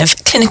your kind of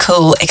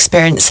clinical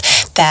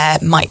experience, there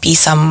might be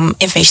some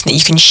information that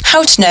you can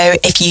how to know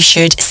if you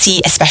should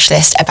see a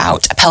specialist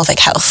about pelvic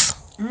health.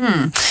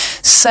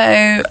 So,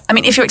 I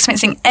mean, if you're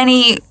experiencing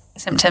any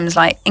symptoms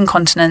like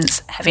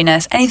incontinence,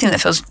 heaviness, anything that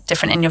feels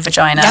different in your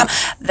vagina,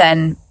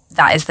 then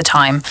that is the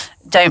time.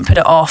 Don't put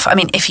it off. I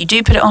mean, if you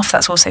do put it off,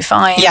 that's also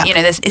fine. Yeah.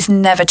 It's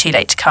never too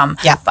late to come.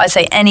 Yeah. But I'd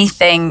say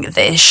anything that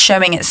is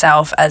showing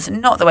itself as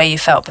not the way you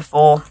felt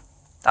before,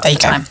 that's the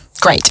time.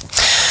 Great.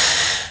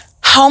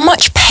 How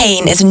much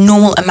pain is a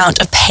normal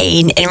amount of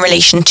pain in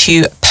relation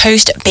to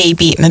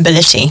post-baby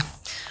mobility?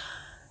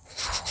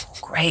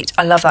 Great.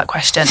 I love that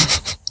question.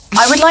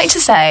 I would like to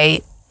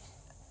say,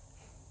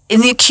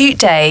 in the acute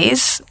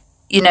days,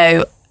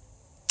 you're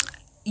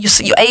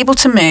able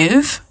to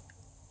move.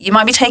 You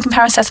might be taking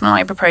paracetamol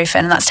and ibuprofen,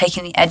 and that's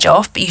taking the edge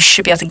off, but you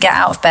should be able to get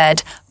out of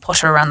bed,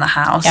 potter around the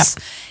house. Yep.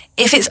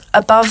 If it's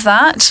above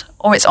that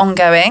or it's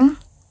ongoing,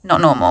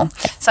 not normal.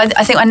 So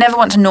I think I never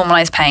want to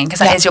normalise pain, because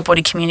that is your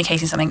body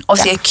communicating something.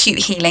 Obviously, acute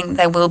healing,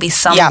 there will be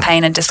some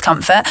pain and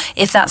discomfort.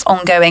 If that's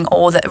ongoing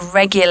or that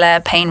regular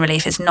pain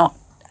relief is not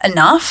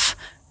enough,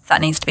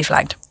 that needs to be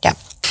flagged. Yeah.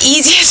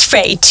 Easiest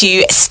way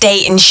to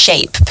stay in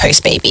shape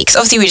post-baby? Because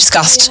obviously we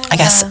discussed, I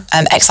guess,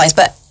 exercise,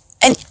 but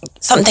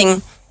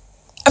something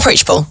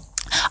approachable.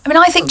 I mean,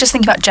 I think just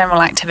think about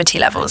general activity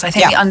levels. I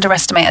think we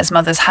underestimate as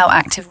mothers how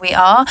active we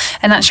are.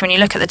 And actually, when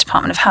you look at the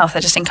Department of Health,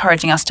 they're just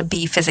encouraging us to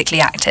be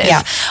physically active.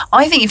 Yeah.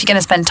 I think if you're going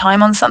to spend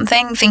time on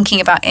something, thinking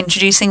about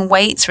introducing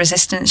weights,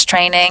 resistance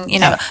training,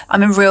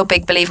 I'm a real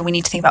big believer we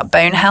need to think about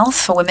bone health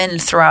for women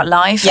throughout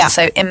life. Yeah.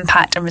 So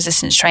impact and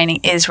resistance training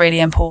is really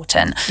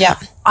important. Yeah.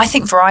 I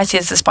think variety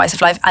is the spice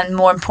of life, and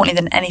more importantly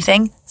than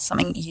anything,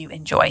 something you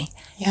enjoy.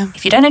 Yeah.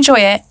 If you don't enjoy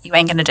it, you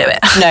ain't going to do it.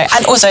 No,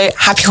 and also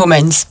happy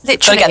hormones.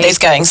 Literally. Got to get those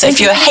going. So if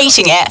you're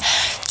hating it,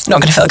 it's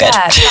not going to feel good.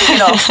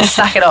 Yeah,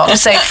 sack it off.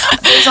 So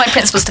those are my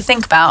principles to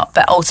think about,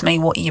 but ultimately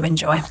what you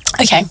enjoy.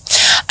 Okay.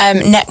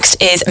 Next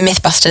is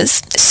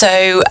Mythbusters.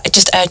 So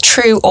just a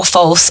true or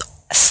false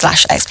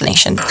 /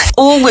 explanation.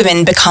 All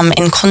women become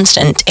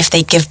incontinent if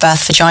they give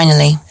birth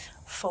vaginally.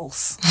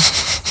 False.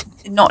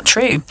 not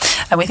true.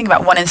 We think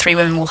about 1 in 3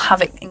 women will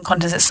have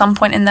incontinence at some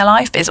point in their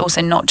life, but it's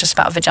also not just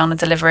about vaginal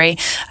delivery.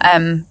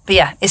 But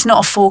yeah, it's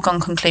not a foregone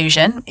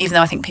conclusion, even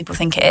though I think people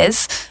think it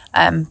is,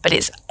 but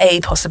it's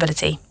a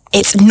possibility.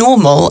 It's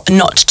normal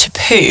not to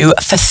poo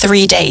for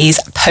 3 days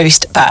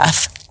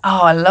post-birth.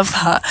 Oh, I love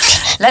that.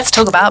 Let's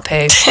talk about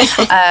poo.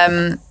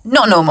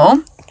 Not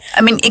normal. I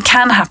mean, it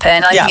can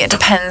happen. I think it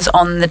depends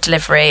on the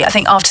delivery. I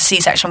think after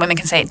C-section, women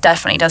can say it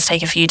definitely does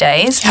take a few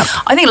days. Yep.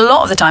 I think a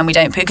lot of the time we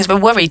don't poo because we're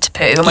worried to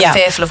poo and we're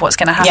fearful of what's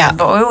going to happen. Yeah.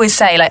 But we always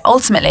say, like,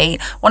 ultimately,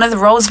 one of the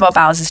roles of our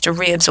bowels is to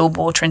reabsorb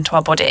water into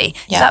our body.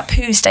 Yeah. If that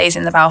poo stays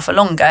in the bowel for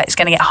longer, it's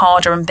going to get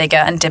harder and bigger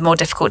and more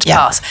difficult to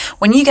pass.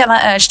 When you get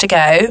that urge to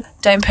go,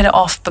 don't put it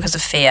off because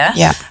of fear.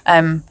 Yeah.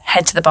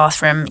 Head to the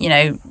bathroom,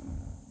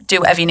 do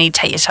whatever you need,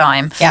 take your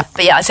time. Yeah.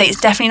 But yeah, I'd say it's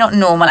definitely not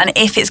normal. And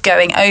if it's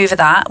going over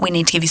that, we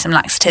need to give you some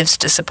laxatives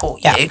to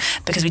support you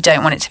because we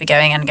don't want it to be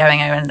going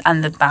over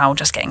and the bowel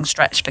just getting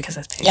stretched because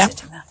there's poo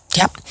sitting there.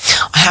 Yeah.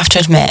 I have to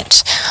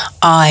admit,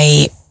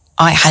 I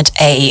had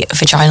a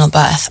vaginal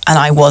birth and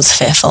I was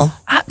fearful.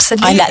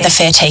 Absolutely. I let the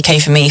fear take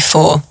over me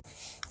for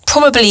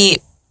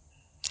probably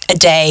a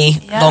day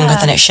longer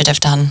than it should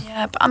have done.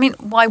 Yeah, but I mean,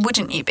 why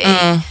wouldn't you be?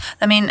 I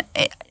mean,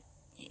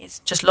 it's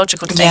just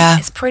logical to think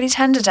it's pretty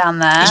tender down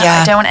there.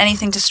 I don't want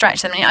anything to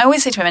stretch them. I mean, I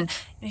always say to women,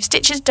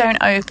 stitches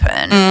don't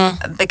open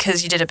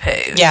because you did a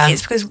poo. Yeah.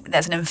 It's because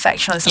there's an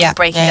infection or there's something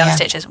breaking down the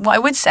stitches. What I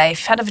would say, if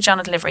you've had a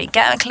vaginal delivery,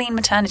 get a clean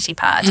maternity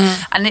pad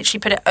and literally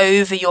put it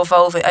over your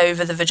vulva,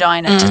 over the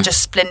vagina to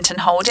just splint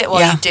and hold it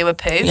while you do a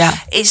poo. Yeah.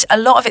 A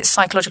lot of it's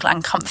psychological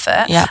and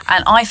comfort. Yeah.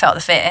 And I felt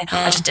the fear.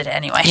 I just did it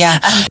anyway. Yeah.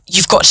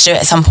 You've got to do it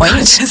at some point.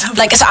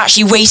 Like, it's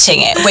actually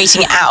waiting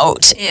it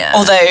out. Yeah.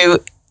 Although,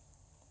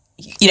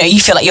 you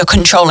feel like you're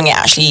controlling it,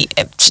 actually,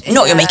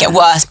 not you're making it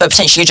worse, but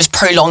potentially you're just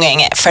prolonging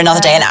it for another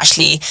day, and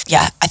actually,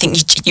 I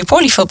think you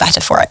probably feel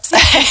better for it.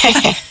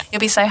 You'll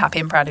be so happy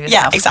and proud of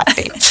yourself. Yeah,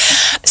 exactly.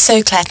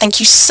 So Claire, thank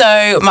you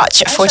so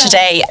much for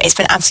today. It's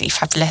been absolutely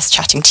fabulous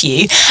chatting to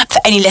you. For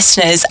any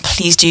listeners,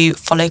 please do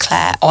follow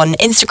Claire on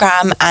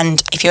Instagram,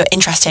 and if you're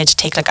interested,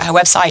 take a look at her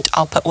website.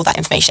 I'll put all that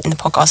information in the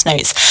podcast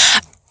notes.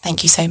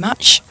 Thank you so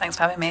much. Thanks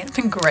for having me. It's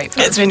been great.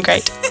 It's been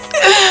great.